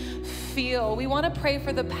tangibly feel. We want to pray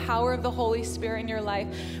for the power of the Holy Spirit in your life.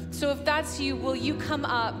 So if that's you, will you come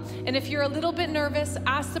up? And if you're a little bit nervous,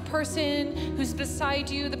 ask the person who's beside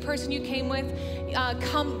you, the person you came with,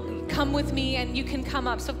 come with me, and you can come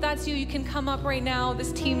up. So if that's you, you can come up right now.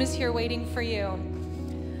 This team is here waiting for you.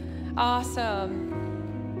 Awesome.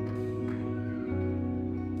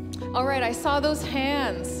 All right, I saw those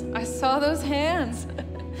hands. I saw those hands.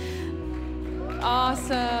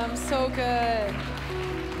 Awesome, so good.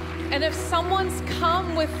 And if someone's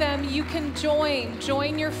come with them, you can join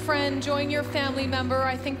your friend, join your family member.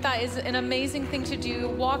 I think that is an amazing thing to do.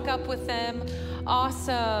 Walk up with them.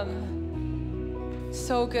 Awesome.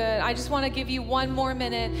 So good. I just want to give you one more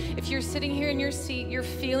minute. If you're sitting here in your seat, you're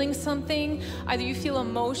feeling something, either you feel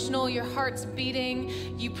emotional, your heart's beating,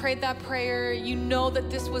 you prayed that prayer, you know that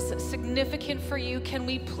this was significant for you, can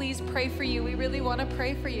we please pray for you? We really want to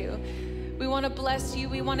pray for you. We want to bless you.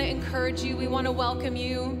 We want to encourage you. We want to welcome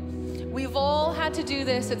you. We've all had to do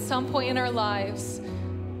this at some point in our lives.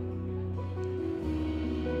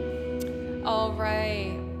 All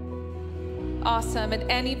right. Awesome. At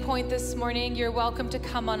any point this morning, you're welcome to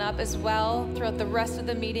come on up as well throughout the rest of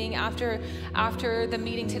the meeting. After the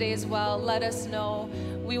meeting today as well, let us know.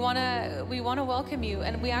 We want to welcome you,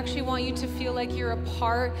 and we actually want you to feel like you're a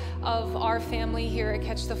part of our family here at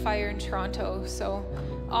Catch the Fire in Toronto. So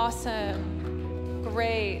awesome.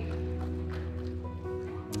 Great.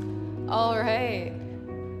 All right.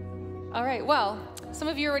 All right. Well, some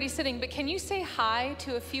of you are already sitting, but can you say hi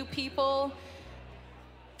to a few people?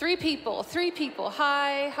 Three people.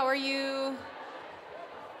 Hi, how are you?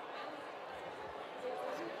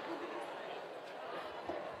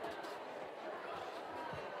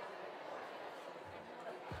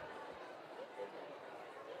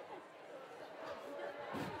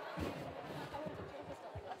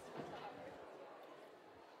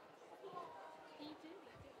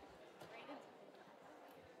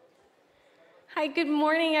 Hi, good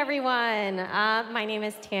morning, everyone. My name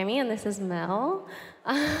is Tammy, and this is Mel.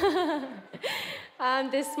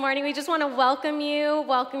 This morning, we just want to welcome you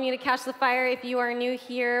to Catch the Fire. If you are new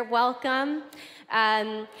here, welcome.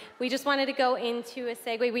 We just wanted to go into a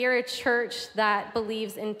segue. We are a church that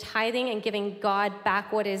believes in tithing and giving God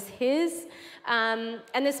back what is His. And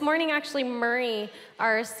this morning, actually, Murray,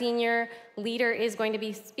 our senior leader, is going to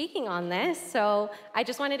be speaking on this. So I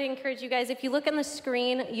just wanted to encourage you guys, if you look on the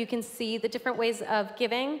screen, you can see the different ways of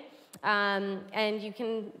giving, and you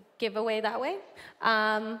can give away that way.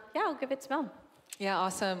 Yeah, I'll give it to Mel. Yeah,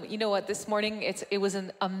 awesome. You know what? This morning, it was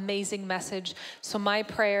an amazing message. So my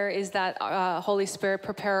prayer is that Holy Spirit,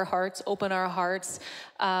 prepare our hearts, open our hearts,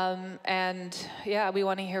 and yeah, we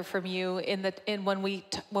want to hear from you when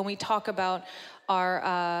we talk about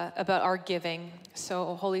our giving.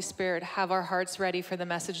 So Holy Spirit, have our hearts ready for the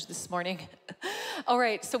message this morning. All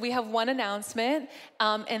right, so we have one announcement,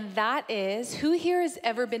 and that is, who here has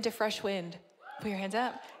ever been to Fresh Wind? Put your hands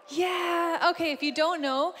up. Yeah, okay, if you don't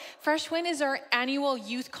know, Fresh Wind is our annual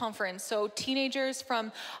youth conference. So teenagers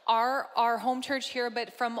from our home church here,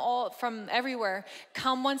 but from everywhere,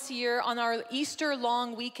 come once a year on our Easter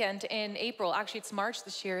long weekend in April. Actually, it's March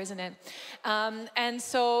this year, isn't it? And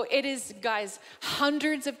so it is, guys,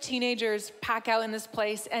 hundreds of teenagers pack out in this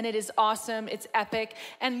place, and it is awesome, it's epic,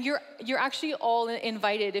 and you're actually all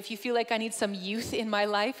invited. If you feel like I need some youth in my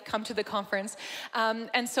life, come to the conference.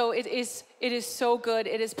 And so it is so good,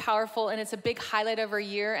 it is powerful, and it's a big highlight of our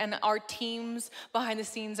year, and our teams behind the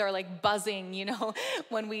scenes are like buzzing, you know,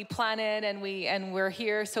 when we plan it and we're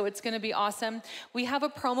here, so it's gonna be awesome. We have a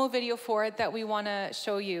promo video for it that we wanna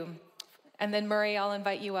show you, and then Murray, I'll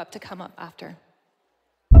invite you up to come up after.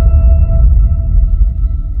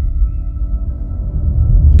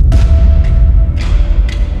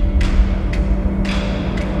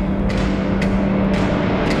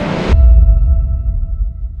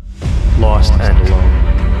 Lost and alone.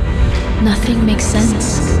 Nothing makes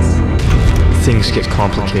sense. Things get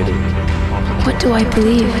complicated. What do I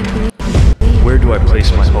believe? Where do I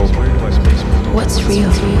place my hope? What's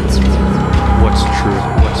real? What's true?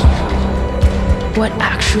 What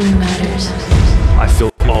actually matters? I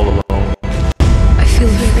feel all alone. I feel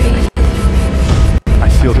afraid. I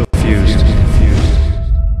feel confused.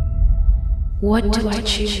 What do I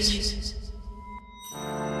choose?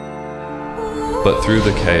 But through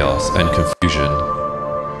the chaos and confusion,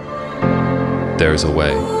 there's a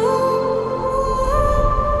way.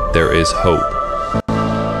 There is hope.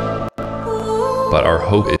 But our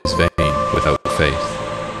hope is vain without faith.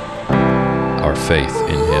 Our faith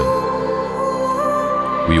in Him.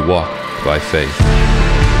 We walk by faith.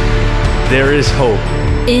 There is hope.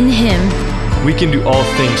 In Him, We can do all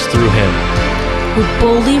things through Him. we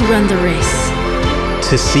boldly run the race.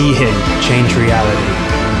 To see Him change reality.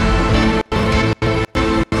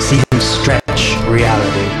 See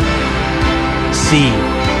reality. See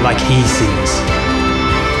like he sees.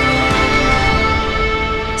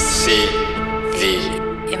 See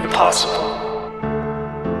the impossible.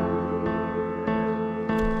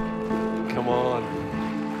 Come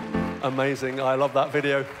on. Amazing. I love that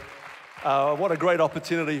video. What a great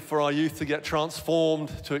opportunity for our youth to get transformed,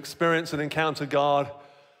 to experience and encounter God,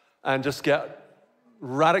 and just get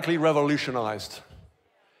radically revolutionized.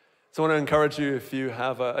 So I want to encourage you, if you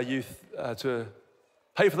have a youth, to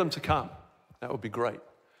pay for them to come. That would be great.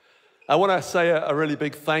 I want to say a really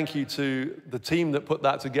big thank you to the team that put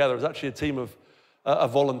that together. It was actually a team of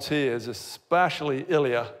volunteers, especially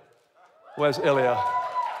Ilya. Where's Ilya?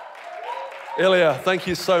 Ilya, thank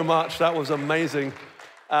you so much. That was amazing.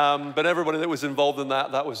 But everybody that was involved in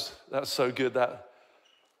that was so good,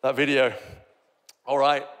 that video. All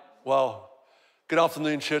right, well, good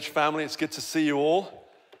afternoon, church family. It's good to see you all.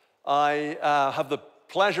 I have the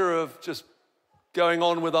pleasure of just going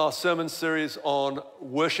on with our sermon series on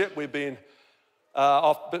worship. We've been,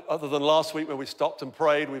 other than last week where we stopped and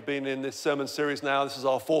prayed, we've been in this sermon series now. This is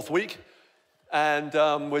our 4th week. And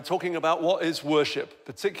we're talking about what is worship,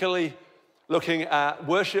 particularly looking at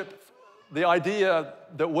worship, the idea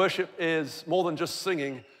that worship is more than just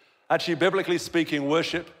singing. Actually, biblically speaking,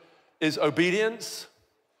 worship is obedience.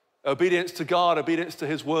 Obedience to God, obedience to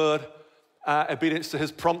his word, obedience to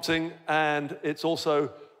his prompting, and it's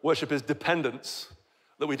also, worship is dependence,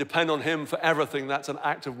 that we depend on him for everything. That's an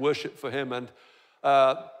act of worship for him. And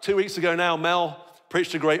 2 weeks ago now, Mel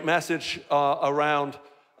preached a great message around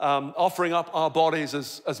offering up our bodies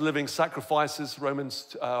as living sacrifices,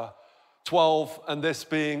 Romans 12, and this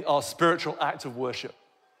being our spiritual act of worship.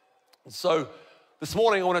 And so this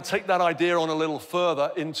morning I want to take that idea on a little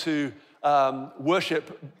further into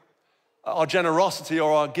worship, our generosity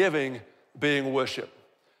or our giving being worship.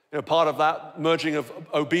 You know, part of that merging of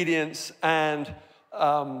obedience and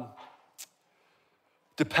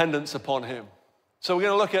dependence upon him. So we're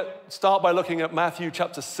going to start by looking at Matthew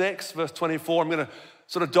chapter 6, verse 24. I'm going to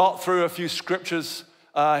sort of dot through a few scriptures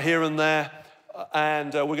here and there.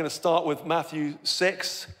 And we're going to start with Matthew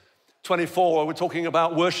 6, 24. We're talking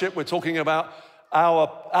about worship. We're talking about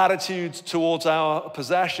our attitudes towards our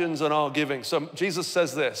possessions and our giving. So Jesus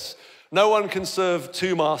says this: no one can serve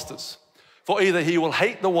 2 masters, for either he will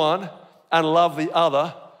hate the one and love the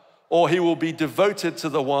other, or he will be devoted to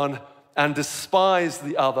the one and despise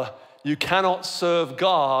the other. You cannot serve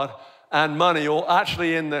God and money, or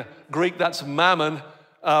actually in the Greek that's mammon,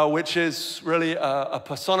 which is really a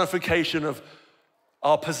personification of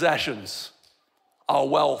our possessions, our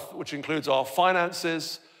wealth, which includes our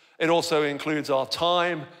finances. It also includes our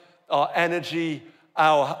time, our energy,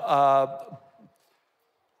 our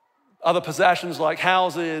other possessions like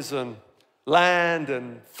houses and land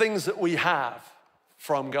and things that we have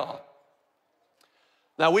from God.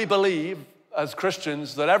 Now, we believe as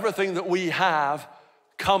Christians that everything that we have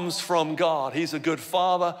comes from God. He's a good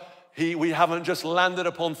father. We haven't just landed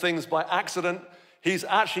upon things by accident. He's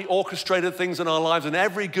actually orchestrated things in our lives, and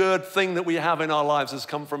every good thing that we have in our lives has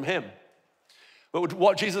come from him. But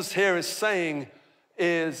what Jesus here is saying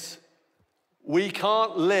is we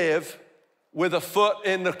can't live with a foot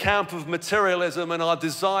in the camp of materialism and our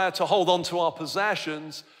desire to hold on to our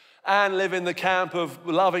possessions and live in the camp of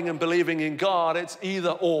loving and believing in God. It's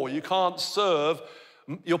either or. You can't serve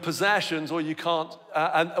your possessions, or you can't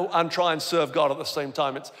and try and serve God at the same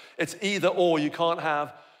time. It's either or. You can't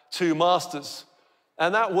have 2 masters.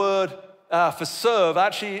 And that word for serve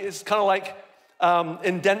actually is kind of like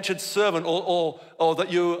indentured servant, or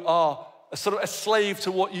that you are sort of a slave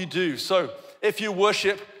to what you do. So if you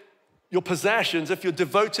worship your possessions, if you're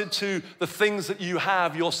devoted to the things that you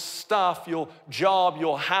have, your stuff, your job,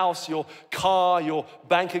 your house, your car, your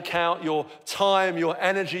bank account, your time, your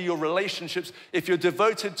energy, your relationships, if you're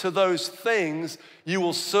devoted to those things, you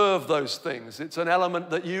will serve those things. It's an element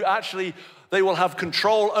that they will have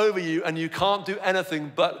control over you, and you can't do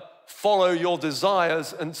anything but follow your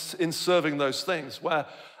desires in serving those things.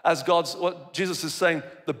 Whereas what Jesus is saying,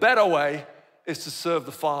 the better way is to serve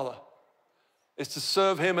the Father. Is to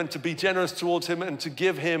serve him and to be generous towards him and to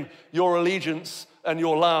give him your allegiance and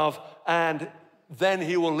your love, and then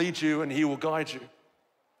he will lead you and he will guide you.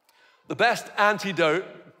 The best antidote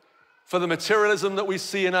for the materialism that we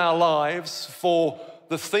see in our lives, for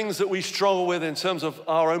the things that we struggle with in terms of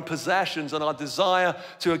our own possessions and our desire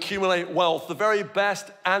to accumulate wealth, the very best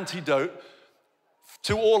antidote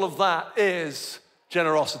to all of that is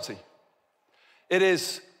generosity. It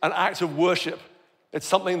is an act of worship It's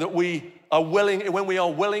something that we are willing, when we are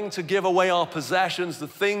willing to give away our possessions, the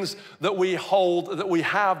things that we hold, that we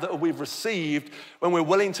have, that we've received, when we're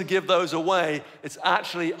willing to give those away, it's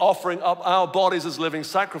actually offering up our bodies as living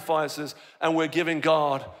sacrifices, and we're giving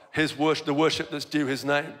God his worship, the worship that's due his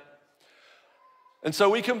name. And so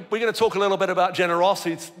we're going to talk a little bit about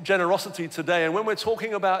generosity today. And when we're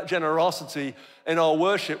talking about generosity in our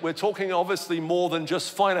worship, we're talking obviously more than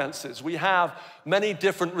just finances. We have many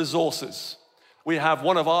different resources. We have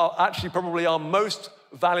one of our, actually probably our most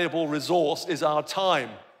valuable resource is our time.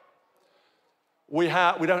 We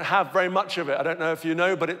don't have very much of it. I don't know if you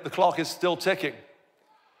know, but the clock is still ticking.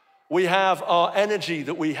 We have our energy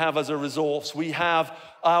that we have as a resource. We have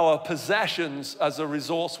our possessions as a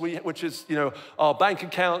resource, which is, our bank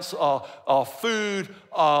accounts, our food,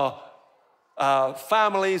 our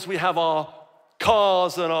families. We have our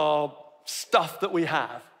cars and our stuff that we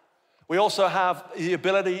have. We also have the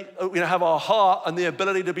ability, we have our heart and the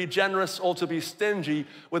ability to be generous or to be stingy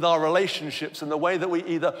with our relationships and the way that we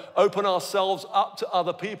either open ourselves up to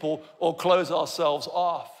other people or close ourselves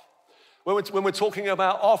off. When we're talking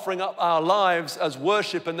about offering up our lives as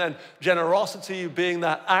worship and then generosity being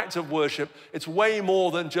that act of worship, it's way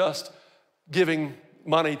more than just giving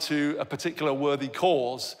money to a particular worthy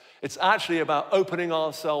cause. It's actually about opening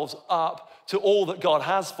ourselves up to all that God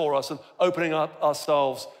has for us and opening up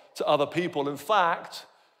ourselves to other people. In fact,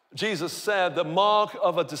 Jesus said the mark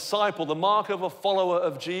of a disciple, the mark of a follower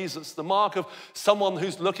of Jesus, the mark of someone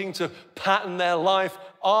who's looking to pattern their life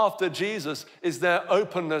after Jesus is their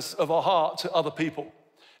openness of a heart to other people,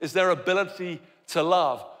 is their ability to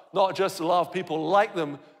love, not just love people like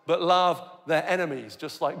them, but love their enemies,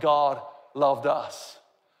 just like God loved us.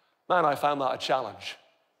 Man, I found that a challenge.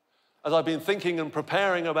 As I've been thinking and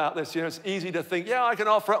preparing about this, it's easy to think, I can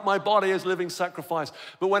offer up my body as living sacrifice.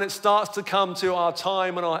 But when it starts to come to our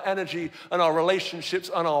time and our energy and our relationships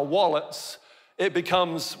and our wallets, it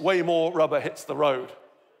becomes way more rubber hits the road.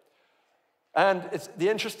 And the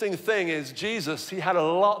interesting thing is Jesus, he had a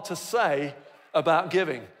lot to say about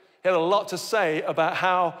giving. He had a lot to say about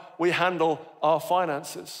how we handle our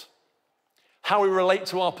finances. How we relate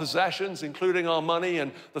to our possessions, including our money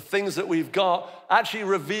and the things that we've got, actually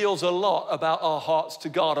reveals a lot about our hearts to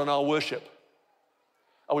God and our worship.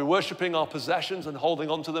 Are we worshiping our possessions and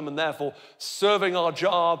holding on to them and therefore serving our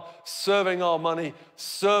job, serving our money,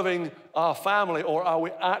 serving our family? Or are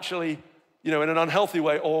we actually, in an unhealthy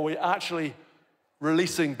way, or are we actually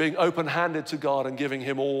releasing, being open-handed to God and giving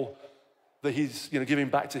him all that he's, giving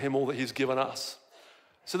back to him all that he's given us?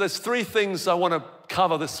 So there's three things I want to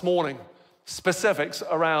cover this morning. Specifics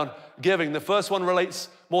around giving. The first one relates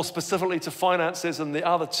more specifically to finances, and the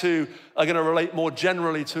other two are going to relate more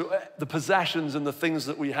generally to the possessions and the things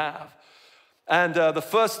that we have. And the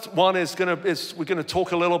first one is we're going to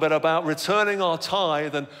talk a little bit about returning our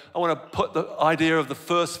tithe, and I want to put the idea of the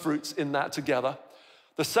first fruits in that together.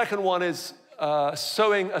 The second one is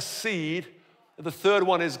sowing a seed. The third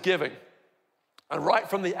one is giving. And right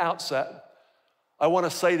from the outset, I want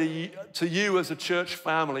to say to you as a church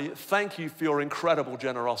family, thank you for your incredible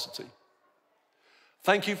generosity.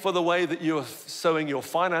 Thank you for the way that you are sowing your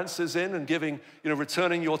finances in and giving,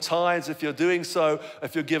 returning your tithes if you're doing so,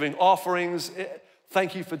 if you're giving offerings.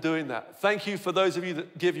 Thank you for doing that. Thank you for those of you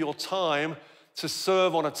that give your time to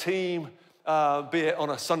serve on a team, be it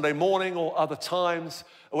on a Sunday morning or other times,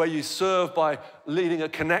 where you serve by leading a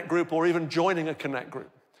connect group or even joining a connect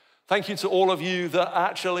group. Thank you to all of you that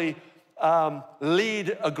actually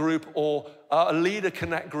lead a group or lead a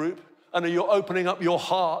connect group, and you're opening up your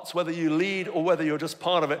hearts, whether you lead or whether you're just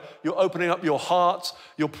part of it, you're opening up your hearts,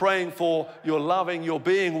 you're praying for, you're loving, you're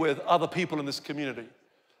being with other people in this community.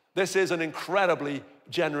 This is an incredibly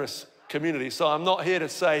generous community. So I'm not here to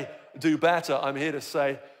say, do better. I'm here to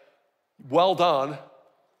say, well done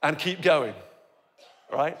and keep going,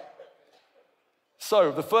 right?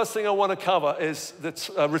 So the first thing I want to cover is that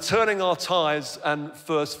returning our tithes and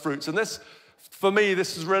first fruits. And this, for me,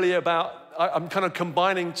 this is really about, I'm kind of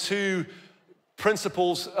combining two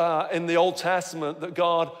principles in the Old Testament that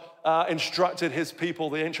God instructed his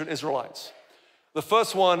people, the ancient Israelites. The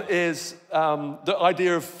first one is the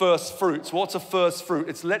idea of first fruits. What's a first fruit?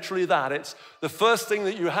 It's literally that. It's the first thing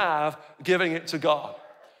that you have, giving it to God.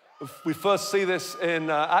 We first see this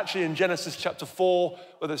actually in Genesis chapter 4,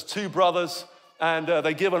 where there's two brothers, and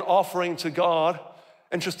they give an offering to God.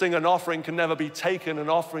 Interesting, an offering can never be taken. An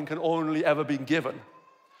offering can only ever be given.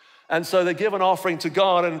 And so they give an offering to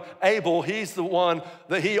God, and Abel, he's the one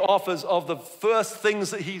that he offers of the first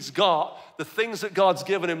things that he's got, the things that God's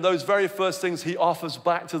given him, those very first things he offers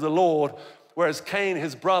back to the Lord Whereas Cain,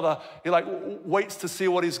 his brother, he like waits to see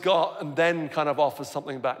what he's got and then kind of offers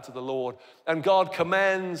something back to the Lord. And God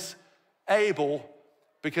commends Abel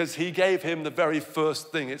because he gave him the very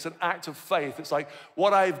first thing. It's an act of faith. It's like,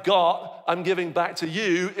 what I've got, I'm giving back to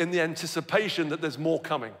you in the anticipation that there's more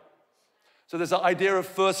coming. So there's the idea of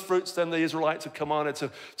first fruits, then the Israelites are commanded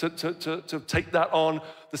to take that on.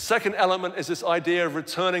 The second element is this idea of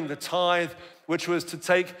returning the tithe, which was to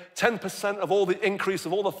take 10% of all the increase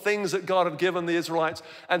of all the things that God had given the Israelites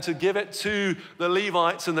and to give it to the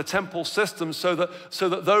Levites in the temple system so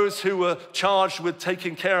that those who were charged with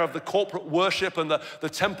taking care of the corporate worship and the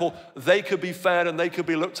temple, they could be fed and they could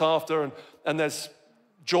be looked after, and there's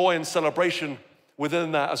joy and celebration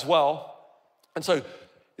within that as well. And so,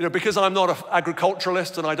 because I'm not an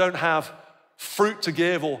agriculturalist and I don't have fruit to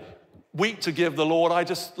give or wheat to give the Lord, I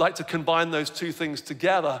just like to combine those two things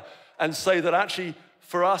together and say that actually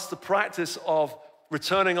for us, the practice of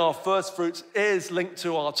returning our first fruits is linked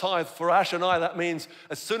to our tithe. For Ash and I, that means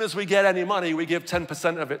as soon as we get any money, we give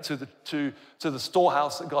 10% of it to the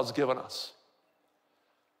storehouse that God's given us,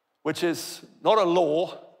 which is not a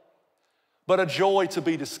law, but a joy to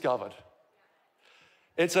be discovered.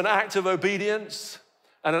 It's an act of obedience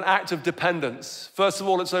and an act of dependence. First of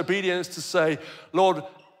all, it's obedience to say, Lord,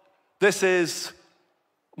 this is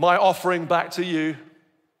my offering back to you.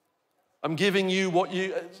 I'm giving you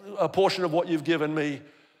a portion of what you've given me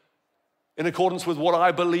in accordance with what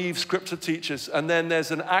I believe Scripture teaches. And then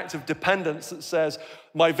there's an act of dependence that says,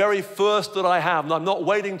 my very first that I have, and I'm not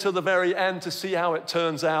waiting till the very end to see how it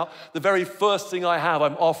turns out. The very first thing I have,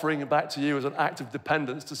 I'm offering it back to you as an act of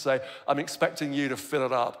dependence to say, I'm expecting you to fill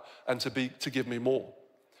it up and to give me more.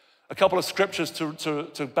 A couple of scriptures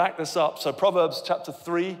to back this up. So Proverbs chapter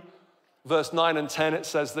 3, verse 9 and 10, it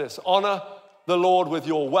says this: honor the Lord with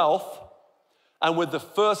your wealth and with the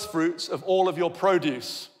first fruits of all of your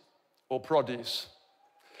produce.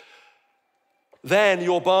 Then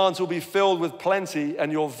your barns will be filled with plenty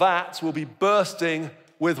and your vats will be bursting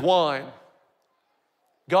with wine.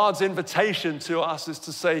 God's invitation to us is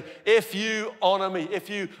to say, if you honor me, if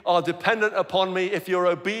you are dependent upon me, if you're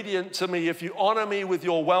obedient to me, if you honor me with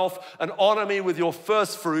your wealth and honor me with your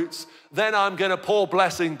first fruits, then I'm going to pour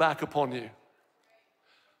blessing back upon you.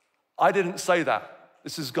 I didn't say that.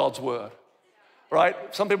 This is God's word. Right?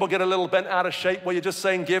 Some people get a little bent out of shape where you're just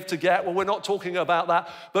saying give to get. Well, we're not talking about that.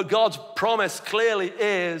 But God's promise clearly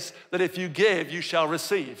is that if you give, you shall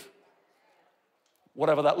receive.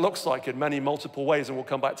 Whatever that looks like in many multiple ways, and we'll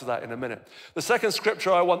come back to that in a minute. The second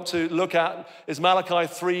scripture I want to look at is Malachi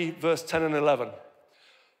 3, verse 10 and 11.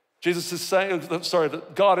 Jesus is saying,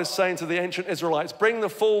 that God is saying to the ancient Israelites, bring the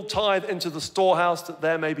full tithe into the storehouse that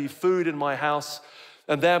there may be food in my house,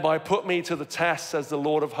 and thereby put me to the test, says the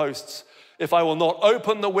Lord of hosts. If I will not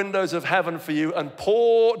open the windows of heaven for you and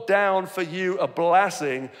pour down for you a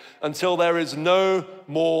blessing until there is no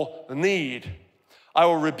more need. I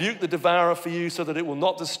will rebuke the devourer for you so that it will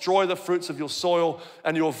not destroy the fruits of your soil,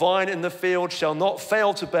 and your vine in the field shall not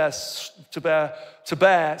fail to bear,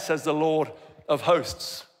 says the Lord of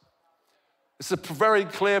hosts. It's a very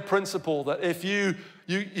clear principle that if you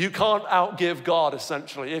can't outgive God,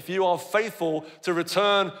 essentially. If you are faithful to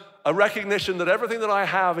return a recognition that everything that I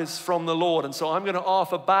have is from the Lord, and so I'm going to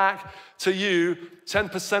offer back to you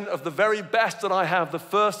 10% of the very best that I have, the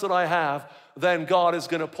first that I have, then God is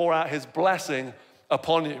going to pour out his blessing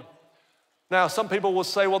upon you. Now, some people will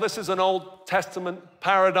say, well, this is an Old Testament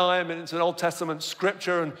paradigm and it's an Old Testament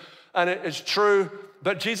scripture, and it is true,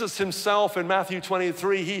 but Jesus himself in Matthew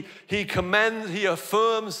 23, he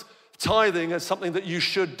affirms tithing as something that you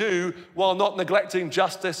should do while not neglecting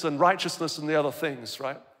justice and righteousness and the other things,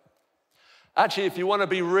 right? Actually, if you want to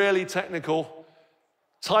be really technical,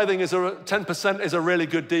 tithing 10% is a really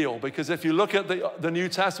good deal, because if you look at the New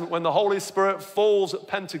Testament, when the Holy Spirit falls at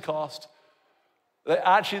Pentecost,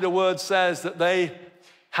 the word says that they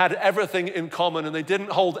had everything in common and they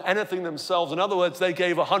didn't hold anything themselves. In other words, they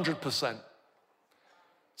gave 100%.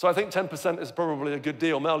 So I think 10% is probably a good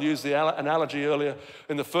deal. Mel used the analogy earlier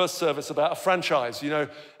in the first service about a franchise. You know,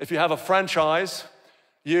 if you have a franchise,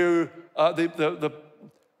 the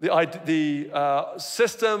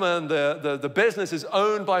system and the business is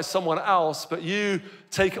owned by someone else, but you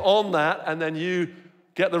take on that and then you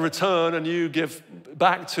get the return and you give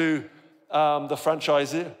back to the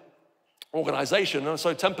franchise organization. And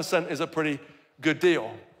so 10% is a pretty good deal.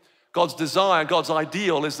 God's desire, God's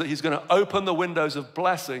ideal is that he's going to open the windows of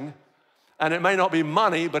blessing, and it may not be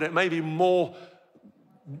money, but it may be more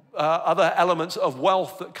other elements of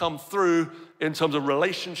wealth that come through in terms of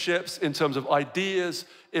relationships, in terms of ideas,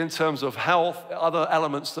 in terms of health, other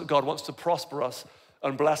elements that God wants to prosper us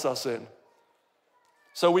and bless us in.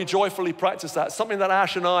 So we joyfully practice that. Something that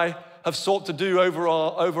Ash and I have sought to do over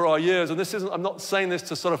our years. And this isn't, I'm not saying this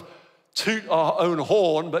to sort of toot our own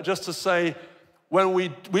horn, but just to say when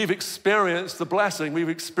we've experienced the blessing, we've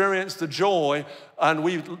experienced the joy, and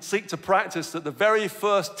we seek to practice that the very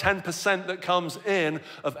first 10% that comes in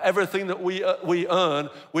of everything that we earn,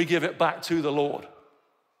 we give it back to the Lord.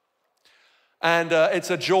 And it's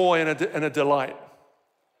a joy and a delight.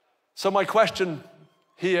 So my question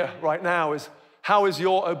here right now is, how is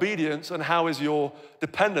your obedience and how is your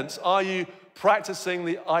dependence? Are you practicing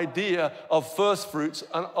the idea of first fruits,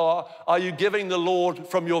 and are you giving the Lord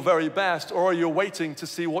from your very best, or are you waiting to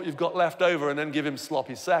see what you've got left over and then give him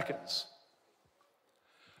sloppy seconds?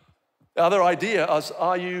 The other idea is,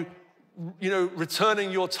 are you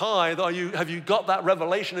returning your tithe? Have you got that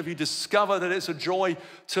revelation? Have you discovered that it's a joy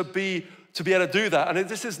to be able to do that? And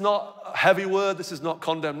this is not a heavy word, this is not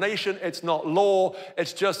condemnation, it's not law,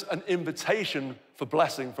 it's just an invitation for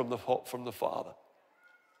blessing from the Father.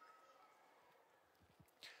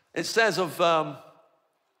 It says in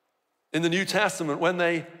the New Testament, when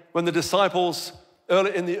the disciples,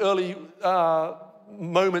 in the early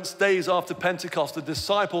moments, days after Pentecost, the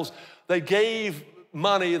disciples, they gave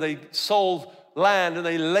money, they sold land, and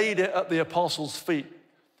they laid it at the apostles' feet.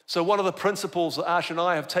 So one of the principles that Ash and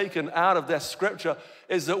I have taken out of this scripture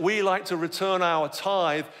is that we like to return our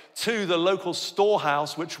tithe to the local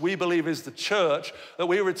storehouse, which we believe is the church, that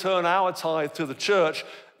we return our tithe to the church,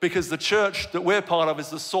 because the church that we're part of is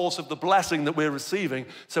the source of the blessing that we're receiving,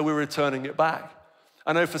 so we're returning it back.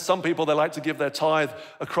 I know for some people they like to give their tithe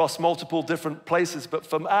across multiple different places, but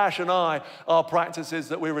for Ash and I, our practice is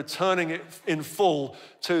that we're returning it in full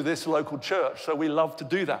to this local church, so we love to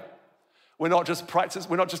do that. We're not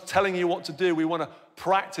just telling you what to do, we want to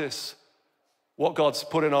practice what God's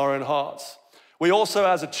put in our own hearts. We also,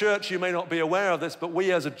 as a church, you may not be aware of this, but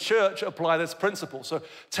we as a church apply this principle. So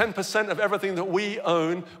 10% of everything that we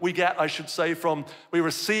own, we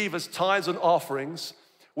receive as tithes and offerings.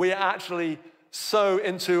 We actually sow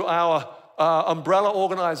into our umbrella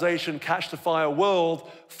organization, Catch the Fire World,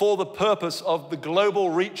 for the purpose of the global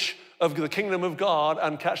reach of the kingdom of God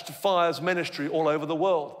and Catch the Fire's ministry all over the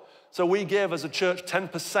world. So we give as a church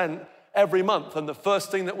 10% every month, and the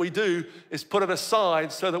first thing that we do is put it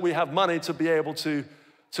aside so that we have money to be able to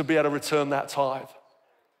return that tithe.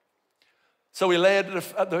 So we lay it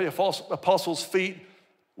at the apostles' feet.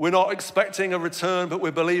 We're not expecting a return, but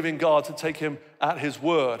we're believing God to take him at his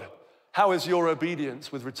word. How is your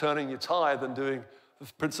obedience with returning your tithe and doing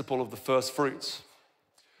the principle of the first fruits?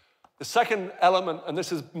 The second element, and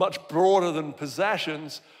this is much broader than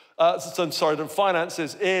possessions, than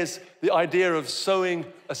finances, is the idea of sowing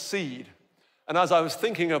a seed. And as I was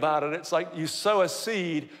thinking about it, it's like you sow a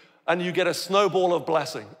seed and you get a snowball of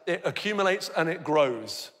blessing. It accumulates and it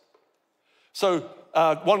grows. So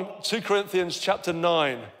 2 Corinthians chapter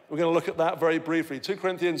 9, we're going to look at that very briefly. 2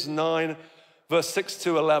 Corinthians 9, verse 6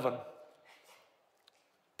 to 11.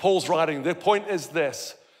 Paul's writing, the point is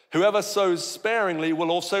this: whoever sows sparingly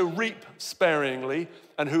will also reap sparingly,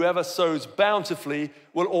 and whoever sows bountifully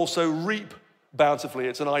will also reap bountifully.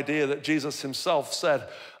 It's an idea that Jesus himself said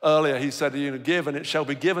earlier. He said, give and it shall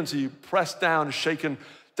be given to you, pressed down, shaken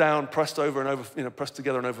down, pressed over and over, pressed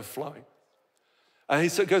together and overflowing. And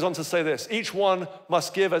he goes on to say this: each one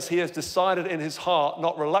must give as he has decided in his heart,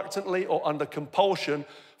 not reluctantly or under compulsion,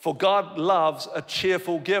 for God loves a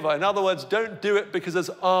cheerful giver. In other words, don't do it because there's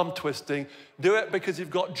arm twisting. Do it because you've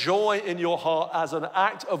got joy in your heart as an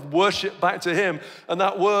act of worship back to him. And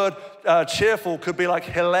that word cheerful could be like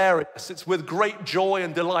hilarious. It's with great joy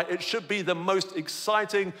and delight. It should be the most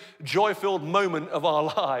exciting, joy-filled moment of our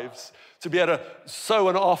lives to be able to sow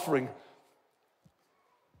an offering.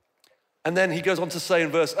 And then he goes on to say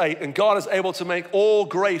in verse 8, and God is able to make all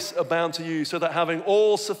grace abound to you, so that having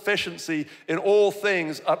all sufficiency in all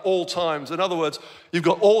things at all times. In other words, you've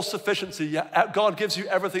got all sufficiency. God gives you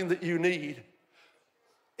everything that you need.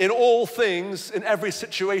 In all things, in every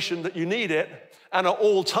situation that you need it, and at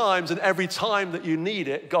all times, and every time that you need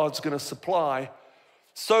it, God's going to supply,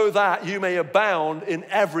 so that you may abound in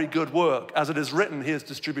every good work. As it is written, he has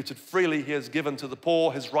distributed freely, he has given to the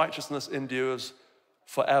poor, his righteousness endures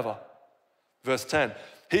forever. Verse 10,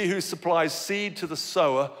 he who supplies seed to the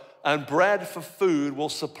sower and bread for food will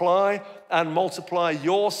supply and multiply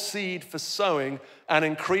your seed for sowing and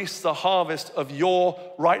increase the harvest of your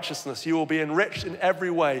righteousness. You will be enriched in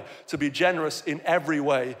every way, to be generous in every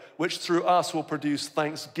way, which through us will produce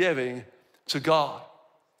thanksgiving to God.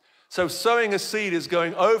 So sowing a seed is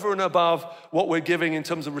going over and above what we're giving in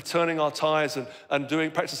terms of returning our tithes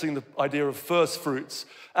and practicing the idea of first fruits.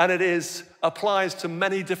 And it applies to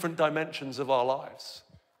many different dimensions of our lives.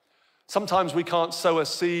 Sometimes we can't sow a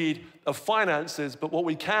seed of finances, but what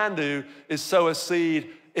we can do is sow a seed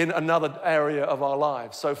in another area of our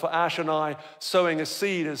lives. So for Ash and I, sowing a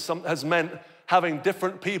seed has meant having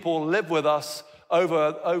different people live with us over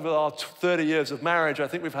our 30 years of marriage. I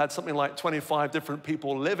think we've had something like 25 different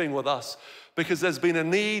people living with us because there's been a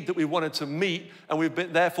need that we wanted to meet, and we've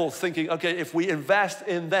been therefore thinking, okay, if we invest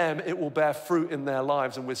in them, it will bear fruit in their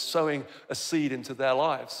lives, and we're sowing a seed into their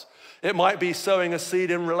lives. It might be sowing a seed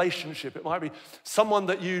in relationship. It might be someone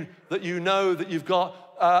that you know that you've got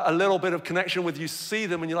a little bit of connection with. You see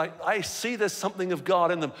them and you're like, I see there's something of God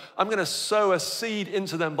in them. I'm going to sow a seed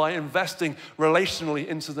into them by investing relationally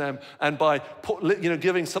into them and by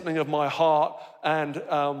giving something of my heart and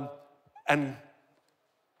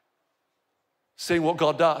seeing what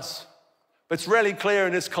God does. But it's really clear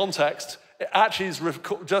in this context. It actually is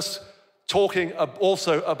just talking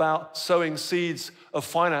also about sowing seeds of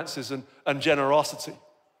finances and generosity.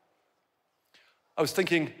 I was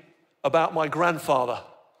thinking about my grandfather,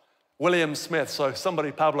 William Smith. So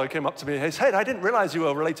Pablo came up to me and he said, I didn't realize you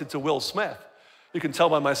were related to Will Smith. You can tell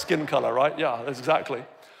by my skin color, right? Yeah, that's exactly.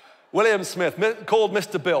 William Smith, called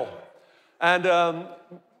Mr. Bill. And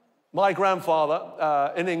my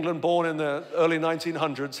grandfather in England, born in the early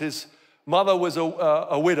 1900s, his mother was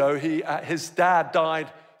a widow. His dad died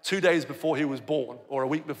 2 days before he was born, or a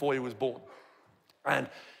week before he was born. And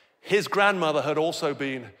his grandmother had also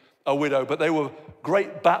been a widow, but they were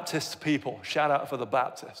great Baptist people. Shout out for the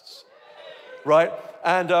Baptists, right?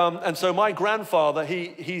 And so my grandfather,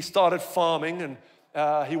 he started farming,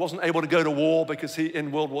 and he wasn't able to go to war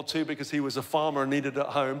in World War II because he was a farmer and needed it at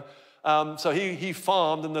home. So he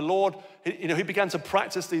farmed, and the Lord, he began to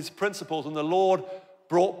practice these principles, and the Lord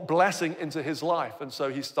brought blessing into his life. And so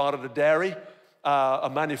he started a dairy, a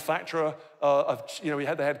manufacturer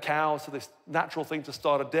they had cows, so this natural thing to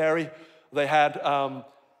start a dairy. They had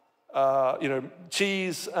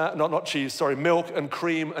milk and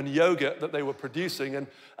cream and yogurt that they were producing. And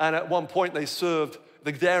at one point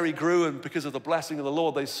the dairy grew, and because of the blessing of the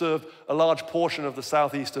Lord, they served a large portion of the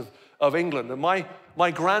southeast of England. And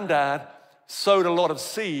my granddad sowed a lot of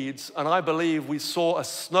seeds, and I believe we saw a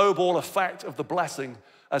snowball effect of the blessing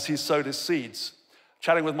as he sowed his seeds.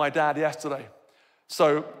 Chatting with my dad yesterday.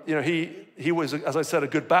 So, he was, as I said, a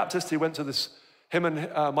good Baptist. He went to him and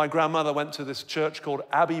my grandmother went to this church called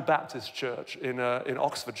Abbey Baptist Church in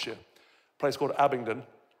Oxfordshire, a place called Abingdon.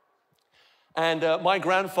 And my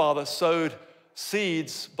grandfather sowed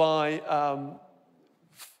seeds by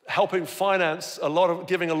helping finance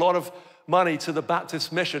giving a lot of money to the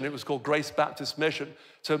Baptist mission. It was called Grace Baptist Mission,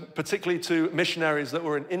 particularly to missionaries that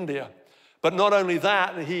were in India. But not only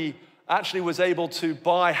that, he actually was able to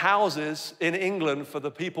buy houses in England for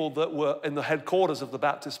the people that were in the headquarters of the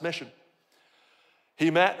Baptist mission. He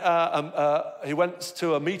went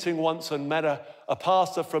to a meeting once and met a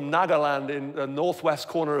pastor from Nagaland in the northwest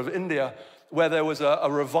corner of India, where there was a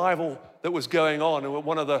revival that was going on. And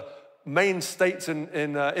one of the main states in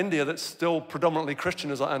India that's still predominantly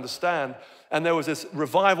Christian, as I understand. And there was this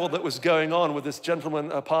revival that was going on with this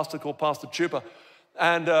gentleman, a pastor called Pastor Chupa.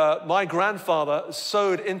 And my grandfather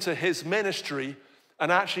sowed into his ministry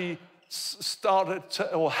and actually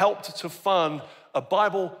helped to fund a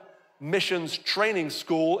Bible missions training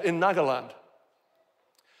school in Nagaland.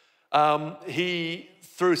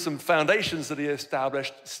 Through some foundations that he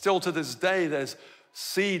established, still to this day, there's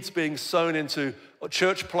seeds being sown into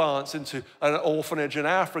church plants, into an orphanage in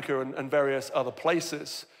Africa and various other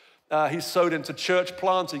places. He sowed into church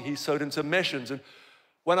planting, he sowed into missions. And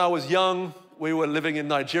when I was young, we were living in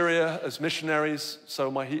Nigeria as missionaries.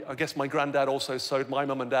 So I guess my granddad also sowed my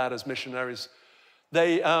mum and dad as missionaries.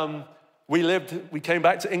 We came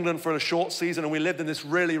back to England for a short season, and we lived in this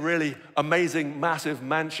really, really amazing, massive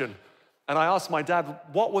mansion. And I asked my dad,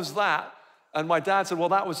 what was that? And my dad said, well,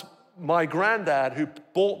 that was my granddad who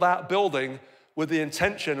bought that building with the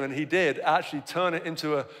intention, and he did actually turn it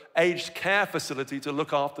into an aged care facility to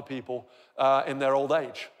look after people in their old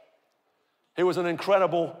age. He was an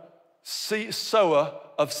incredible sower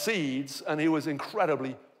of seeds, and he was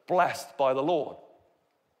incredibly blessed by the Lord.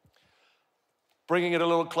 Bringing it a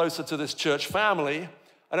little closer to this church family,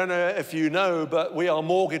 I don't know if you know, but we are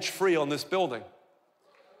mortgage-free on this building,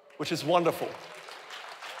 which is wonderful.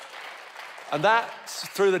 And that's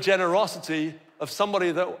through the generosity of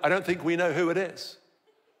somebody that I don't think we know who it is.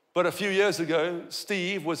 But a few years ago,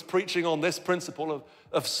 Steve was preaching on this principle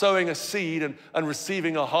of sowing a seed and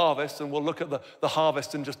receiving a harvest, and we'll look at the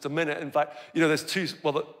harvest in just a minute. In fact, let's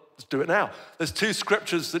do it now. There's two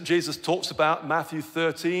scriptures that Jesus talks about, Matthew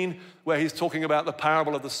 13, where he's talking about the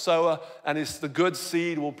parable of the sower, and the good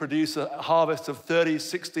seed will produce a harvest of 30,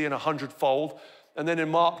 60, and 100-fold. And then in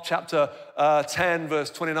Mark chapter 10, verse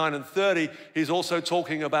 29 and 30, he's also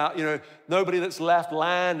talking about, nobody that's left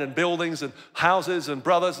land and buildings and houses and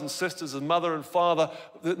brothers and sisters and mother and father,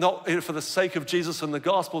 not for the sake of Jesus and the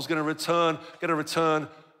gospel, is going to return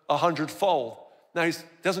 100-fold. Now, he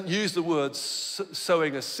doesn't use the word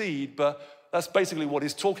sowing a seed, but that's basically what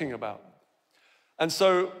he's talking about. And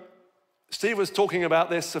so Steve was talking about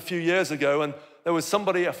this a few years ago, and there was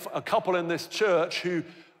somebody, a couple in this church who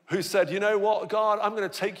said, you know what, God, I'm going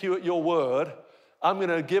to take you at your word. I'm going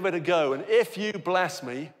to give it a go. And if you bless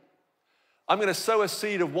me, I'm going to sow a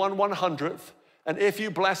seed of 1/100th. And if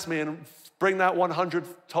you bless me and bring that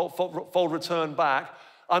 100-fold return back,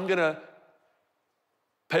 I'm going to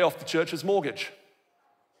pay off the church's mortgage.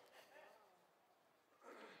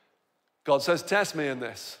 God says, test me in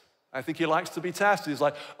this. I think he likes to be tested. He's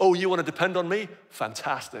like, oh, you want to depend on me?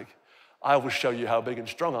 Fantastic. I will show you how big and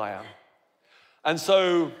strong I am. And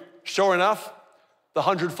so, sure enough, the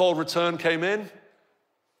 100-fold return came in.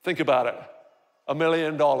 Think about it, $1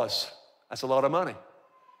 million. That's a lot of money.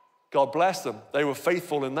 God bless them. They were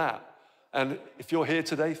faithful in that. And if you're here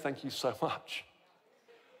today, thank you so much.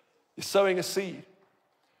 You're sowing a seed.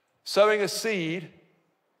 Sowing a seed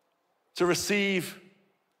to receive,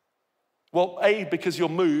 well, A, because you're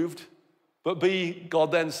moved, but B,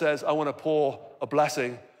 God then says, I want to pour a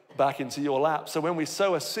blessing back into your lap. So when we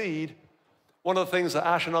sow a seed, one of the things that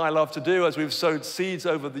Ash and I love to do as we've sowed seeds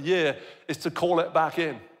over the year is to call it back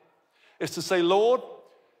in. It's to say, Lord,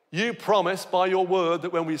 you promise by your word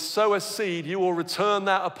that when we sow a seed, you will return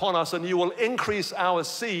that upon us and you will increase our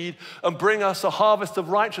seed and bring us a harvest of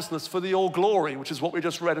righteousness for your glory, which is what we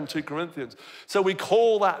just read in 2 Corinthians. So we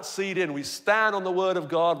call that seed in. We stand on the word of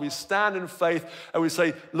God. We stand in faith and we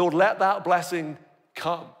say, Lord, let that blessing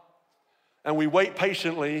come. And we wait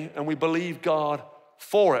patiently and we believe God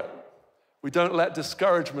for it. We don't let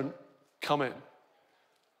discouragement come in.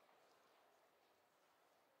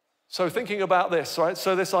 So thinking about this, right?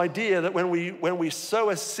 So this idea that when we sow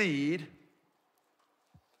a seed,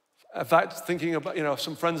 in fact, thinking about,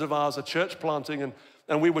 some friends of ours are church planting,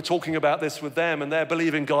 and we were talking about this with them, and they're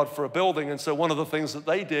believing God for a building. And so one of the things that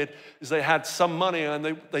they did is they had some money,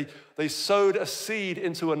 and they sowed a seed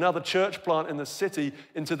into another church plant in the city,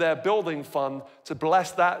 into their building fund, to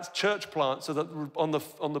bless that church plant, so that on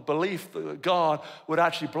the belief that God would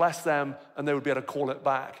actually bless them, and they would be able to call it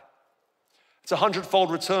back. It's a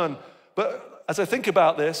 100-fold return. But as I think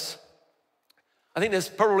about this, I think there's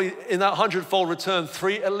probably in that 100-fold return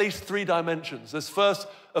at least three dimensions. There's first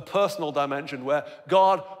a personal dimension where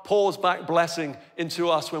God pours back blessing into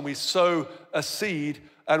us when we sow a seed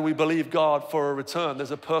and we believe God for a return.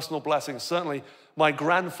 There's a personal blessing. Certainly, my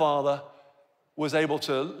grandfather was able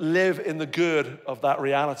to live in the good of that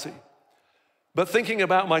reality. But thinking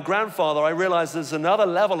about my grandfather, I realized there's another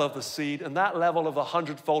level of the seed, and that level of the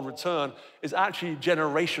 100-fold return is actually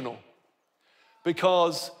generational.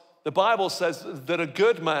 Because the Bible says that a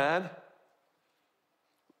good man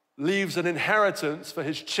leaves an inheritance for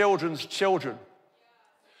his children's children.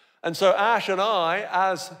 And so Ash and I,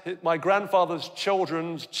 as my grandfather's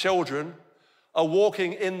children's children, are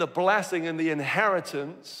walking in the blessing and the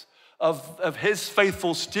inheritance of his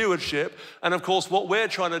faithful stewardship. And of course, what we're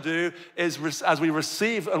trying to do is, as we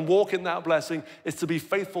receive and walk in that blessing, is to be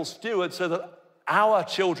faithful stewards so that our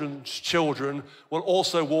children's children will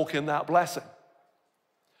also walk in that blessing.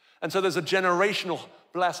 And so there's a generational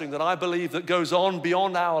blessing that I believe that goes on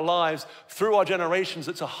beyond our lives through our generations.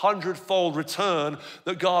 It's a 100-fold return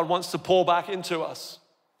that God wants to pour back into us.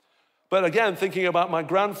 But again, thinking about my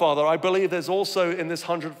grandfather, I believe there's also in this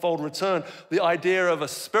 100-fold return the idea of a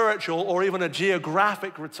spiritual or even a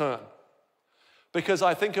geographic return. Because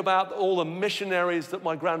I think about all the missionaries that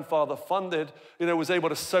my grandfather funded, was able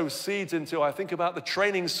to sow seeds into. I think about the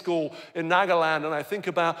training school in Nagaland, and I think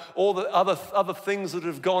about all the other things that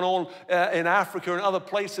have gone on in Africa and other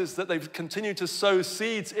places that they've continued to sow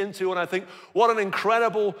seeds into. And I think, what an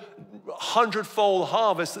incredible 100-fold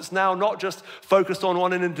harvest that's now not just focused on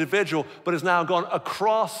one individual, but has now gone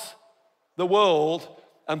across the world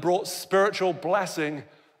and brought spiritual blessing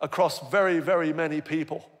across very, very many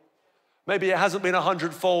people. Maybe it hasn't been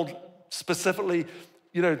 100-fold specifically,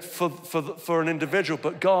 for an individual,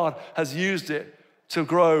 but God has used it to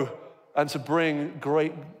grow and to bring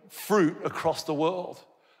great fruit across the world.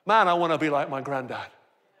 Man, I want to be like my granddad.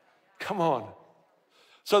 Come on.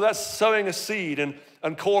 So that's sowing a seed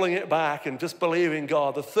and calling it back and just believing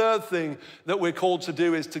God. The third thing that we're called to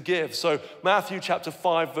do is to give. So Matthew chapter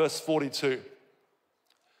 5, verse 42.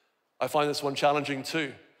 I find this one challenging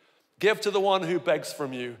too. Give to the one who begs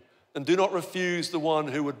from you, and do not refuse the one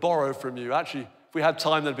who would borrow from you. Actually, if we had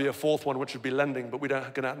time, there'd be a fourth one, which would be lending, but we're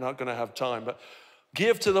not going to have time. But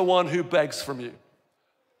Give to the one who begs from you.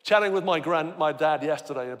 Chatting with my dad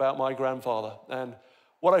yesterday about my grandfather, and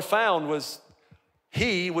what I found was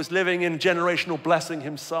he was living in generational blessing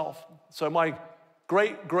himself. So my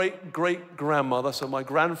great-great-great-grandmother, so my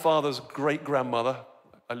grandfather's great-grandmother,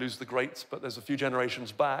 I lose the greats, but there's a few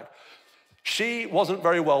generations back, she wasn't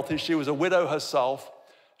very wealthy. She was a widow herself.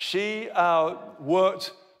 She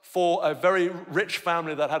worked for a very rich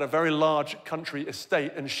family that had a very large country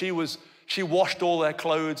estate, and she washed all their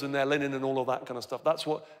clothes and their linen and all of that kind of stuff. That's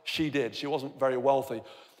what she did. She wasn't very wealthy.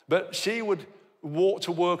 But she would walk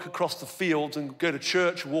to work across the fields and go to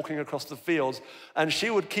church walking across the fields, and she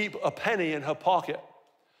would keep a penny in her pocket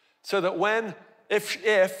so that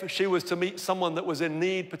if she was to meet someone that was in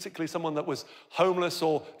need, particularly someone that was homeless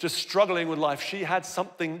or just struggling with life, she had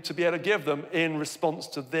something to be able to give them in response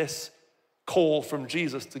to this call from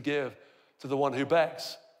Jesus to give to the one who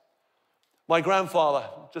begs. My grandfather,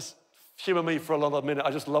 just humor me for another minute,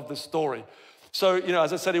 I just love this story. So,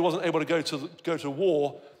 as I said, he wasn't able to go to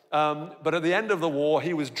war, but at the end of the war,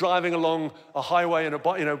 he was driving along a highway in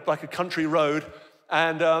like a country road,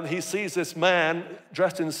 and he sees this man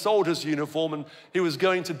dressed in soldier's uniform, and he was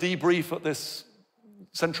going to debrief at this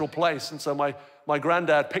central place. And so my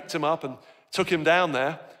granddad picked him up and took him down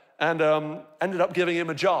there and ended up giving him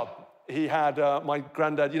a job. He had, my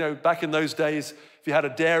granddad, back in those days, if you had a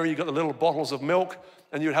dairy, you got the little bottles of milk,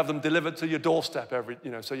 and you'd have them delivered to your doorstep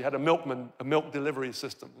so you had a milk delivery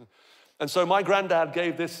system. And so my granddad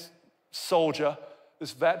gave this soldier,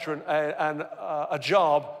 this veteran, a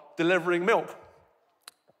job delivering milk.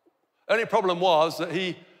 Only problem was that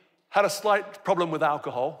he had a slight problem with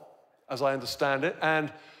alcohol, as I understand it,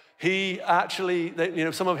 and he actually,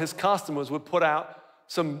 some of his customers would put out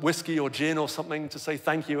some whiskey or gin or something to say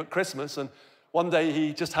thank you at Christmas, and one day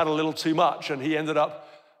he just had a little too much, and he ended up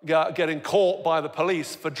getting caught by the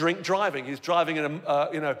police for drink driving. He's driving an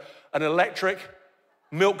electric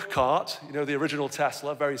milk cart, the original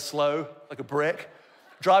Tesla, very slow, like a brick,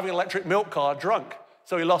 driving an electric milk cart drunk.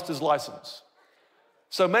 So he lost his license.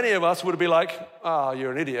 So many of us would be like,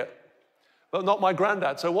 you're an idiot. But not my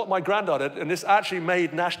granddad. So what my granddad did, and this actually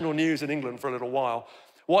made national news in England for a little while,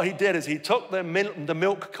 what he did is he took the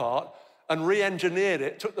milk cart and re-engineered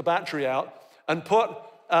it, took the battery out, and put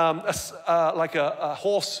a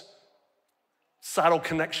horse saddle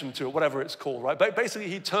connection to it, whatever it's called, right? But basically,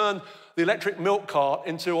 he turned the electric milk cart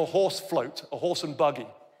into a horse float, a horse and buggy,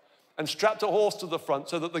 and strapped a horse to the front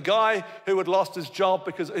so that the guy who had lost his job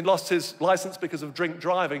because he lost his license because of drink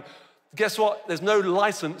driving, guess what? There's no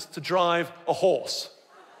license to drive a horse,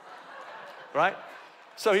 right?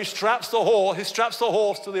 So he straps the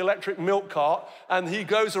horse to the electric milk cart, and he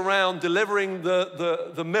goes around delivering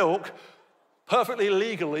the milk perfectly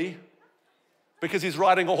legally because he's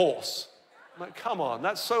riding a horse. I'm like, come on,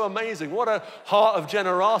 that's so amazing. What a heart of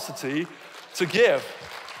generosity to give.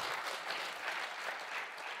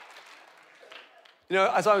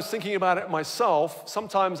 As I was thinking about it myself,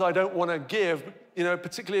 sometimes I don't want to give,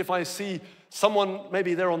 particularly if I see someone,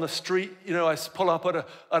 maybe they're on the street, I pull up at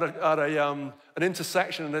an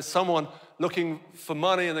intersection and there's someone looking for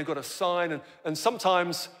money and they've got a sign, and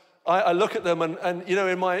sometimes I look at them and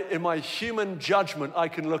in my human judgment, I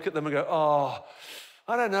can look at them and go,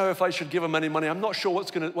 I don't know if I should give them any money. I'm not sure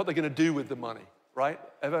what they're going to do with the money, right?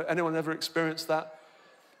 Anyone ever experienced that?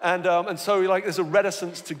 And so there's a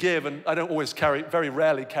reticence to give, and I don't always very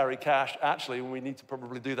rarely carry cash, actually, and we need to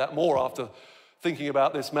probably do that more after thinking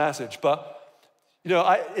about this message. But,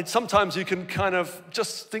 sometimes you can kind of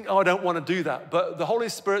just think, I don't want to do that. But the Holy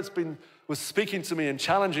Spirit was speaking to me and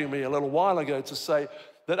challenging me a little while ago to say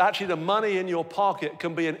that actually the money in your pocket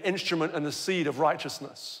can be an instrument and the seed of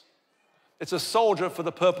righteousness. It's a soldier for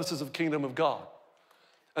the purposes of the kingdom of God.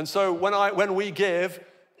 And so when we give,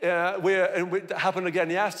 and it happened again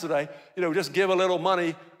yesterday, we just give a little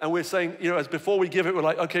money, and we're saying, as before we give it, we're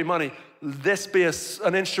like, okay, money, this be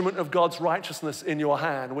an instrument of God's righteousness in your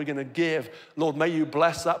hand. We're going to give. Lord, may you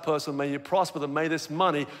bless that person. May you prosper them. May this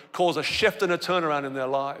money cause a shift and a turnaround in their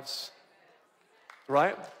lives.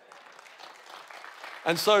 Right?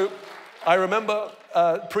 And so I remember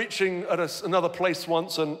preaching at another place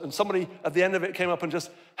once, and somebody at the end of it came up and just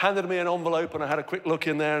handed me an envelope, and I had a quick look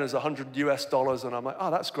in there, and there's $100, and I'm like,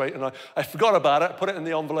 that's great. And I forgot about it, put it in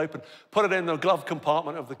the envelope, and put it in the glove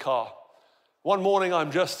compartment of the car. One morning,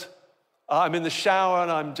 I'm in the shower, and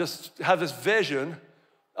I'm just have this vision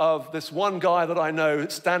of this one guy that I know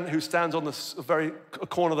who stands on this very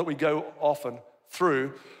corner that we go often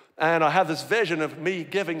through, and I have this vision of me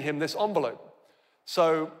giving him this envelope.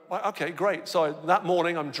 So, okay, great. So that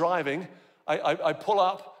morning I'm driving, I pull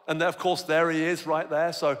up, and of course there he is right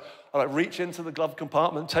there. So I reach into the glove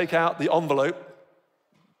compartment, take out the envelope,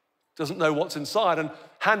 doesn't know what's inside, and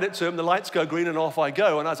hand it to him, the lights go green and off I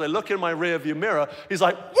go. And as I look in my rear view mirror, he's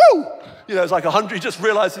like, woo! You know, it's like 100, he just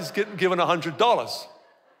realized he's getting given $100.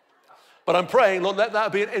 But I'm praying, Lord, let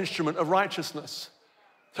that be an instrument of righteousness.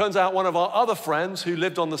 Turns out one of our other friends who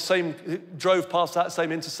lived on the same, drove past that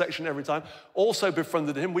same intersection every time, also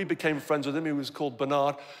befriended him. We became friends with him. He was called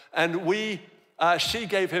Bernard. And she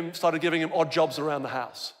started giving him odd jobs around the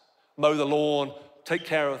house. Mow the lawn, take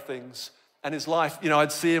care of things. And his life, you know,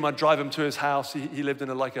 I'd see him, I'd drive him to his house. He lived in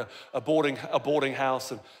a boarding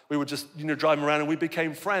house, and we would just, you know, drive him around, and we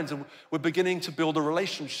became friends, and we're beginning to build a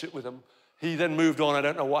relationship with him. He then moved on. I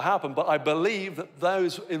don't know what happened, but I believe that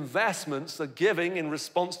those investments, the giving in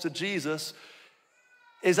response to Jesus,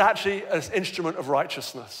 is actually an instrument of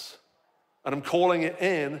righteousness. And I'm calling it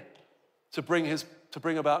in to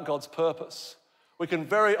bring about God's purpose. We can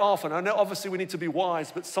very often, I know obviously we need to be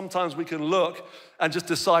wise, but sometimes we can look and just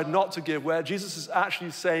decide not to give, where Jesus is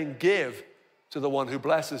actually saying, give to the one who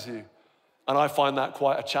blesses you. And I find that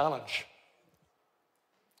quite a challenge.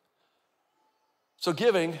 So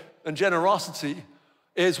giving and generosity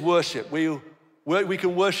is worship. We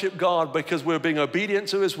can worship God because we're being obedient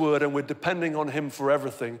to his word and we're depending on him for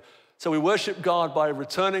everything. So we worship God by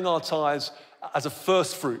returning our tithes as a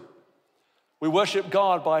first fruit. We worship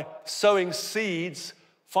God by sowing seeds,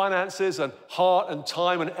 finances, and heart and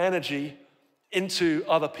time and energy into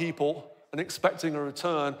other people and expecting a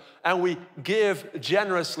return. And we give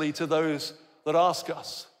generously to those that ask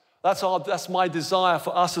us. That's my desire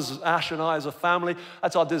for us as Ash and I as a family.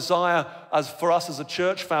 That's our desire for us as a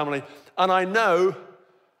church family. And I know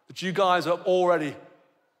that you guys are already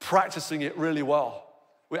practicing it really well.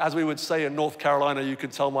 As we would say in North Carolina, you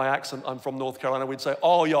can tell my accent, I'm from North Carolina, we'd say,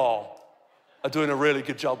 oh, y'all are doing a really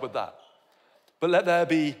good job with that. But let there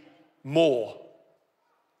be more.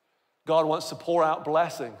 God wants to pour out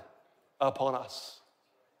blessing upon us.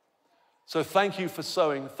 So thank you for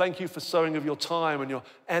sowing. Thank you for sowing of your time and your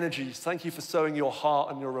energies. Thank you for sowing your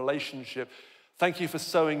heart and your relationship. Thank you for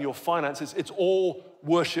sowing your finances. It's all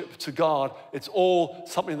worship to God. It's all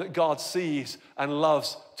something that God sees and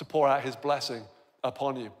loves to pour out his blessing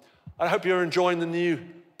upon you. I hope you're enjoying the new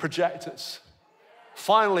projectors.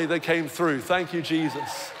 Finally, they came through. Thank you,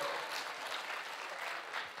 Jesus.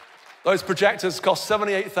 Those projectors cost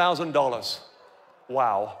 $78,000.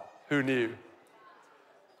 Wow, who knew?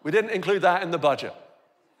 We didn't include that in the budget.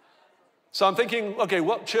 So I'm thinking, okay,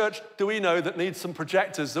 what church do we know that needs some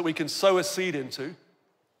projectors that we can sow a seed into?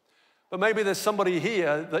 But maybe there's somebody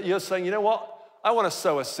here that you're saying, you know what? I want to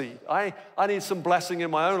sow a seed. I need some blessing in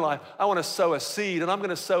my own life. I want to sow a seed, and I'm going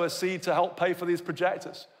to sow a seed to help pay for these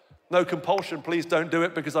projectors. No compulsion. Please don't do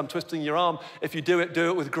it because I'm twisting your arm. If you do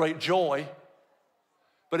it with great joy.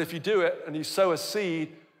 But if you do it and you sow a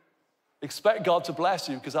seed, expect God to bless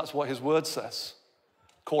you because that's what his word says.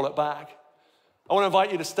 Call it back. I want to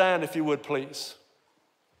invite you to stand if you would, please.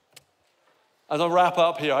 As I wrap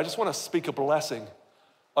up here, I just want to speak a blessing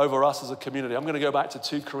over us as a community. I'm going to go back to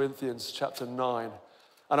 2 Corinthians chapter 9.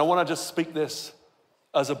 And I want to just speak this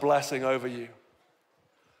as a blessing over you.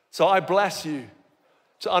 So I bless you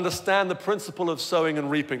to understand the principle of sowing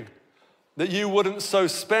and reaping, that you wouldn't sow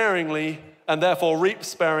sparingly and therefore reap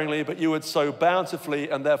sparingly, but you would sow bountifully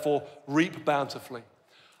and therefore reap bountifully.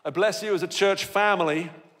 I bless you as a church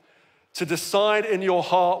family to decide in your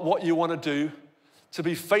heart what you want to do, to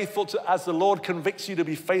be faithful to, as the Lord convicts you to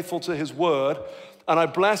be faithful to his word. And I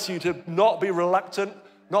bless you to not be reluctant,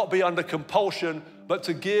 not be under compulsion, but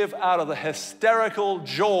to give out of the hysterical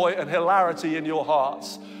joy and hilarity in your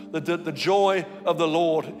hearts, the joy of the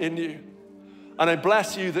Lord in you. And I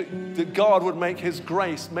bless you that God would make his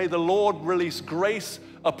grace, may the Lord release grace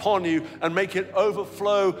upon you and make it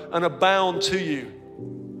overflow and abound to you.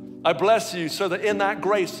 I bless you so that in that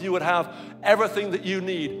grace you would have everything that you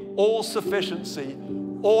need, all sufficiency,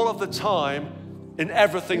 all of the time in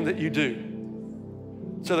everything that you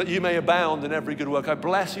do, so that you may abound in every good work. I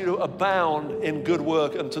bless you to abound in good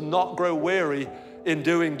work and to not grow weary in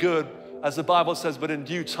doing good, as the Bible says, but in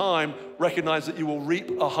due time recognize that you will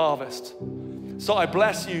reap a harvest. So I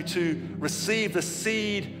bless you to receive the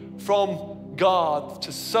seed from God,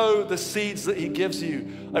 to sow the seeds that he gives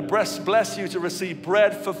you. I bless you to receive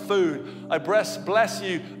bread for food. I bless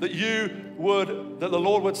you that the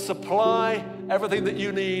Lord would supply everything that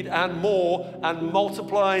you need and more, and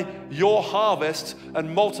multiply your harvest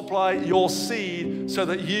and multiply your seed so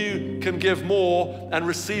that you can give more and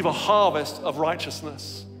receive a harvest of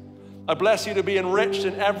righteousness. I bless you to be enriched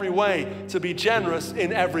in every way, to be generous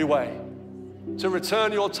in every way, to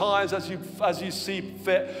return your tithes as you see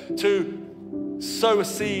fit, to sow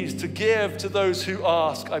seeds, to give to those who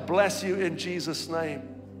ask. I bless you in Jesus' name.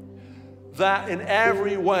 that in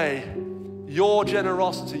every way, your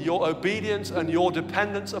generosity, your obedience, and your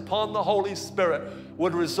dependence upon the Holy Spirit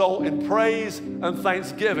would result in praise and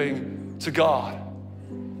thanksgiving to God.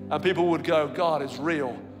 And people would go, God is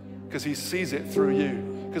real, because he sees it through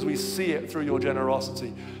you, because we see it through your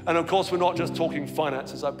generosity. And of course, we're not just talking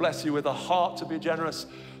finances. I bless you with a heart to be generous,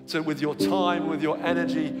 with your time, with your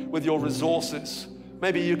energy, with your resources.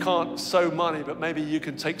 Maybe you can't sow money, but maybe you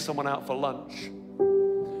can take someone out for lunch.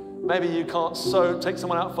 Maybe you can't take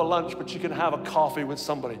someone out for lunch, but you can have a coffee with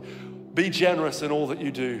somebody. Be generous in all that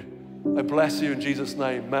you do. I bless you in Jesus'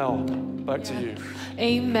 name. Mel, back to you.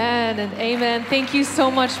 Amen and amen. Thank you so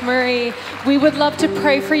much, Murray. We would love to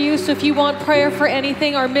pray for you. So if you want prayer for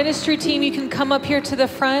anything, our ministry team, you can come up here to the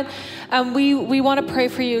front. We want to pray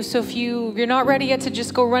for you. So if you're not ready yet to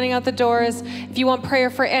just go running out the doors, if you want prayer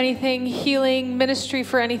for anything, healing, ministry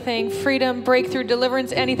for anything, freedom, breakthrough,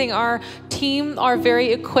 deliverance, anything, our team are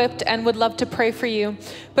very equipped and would love to pray for you.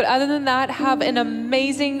 But other than that, have an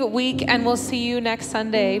amazing week, and we'll see you next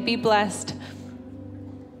Sunday. Be blessed.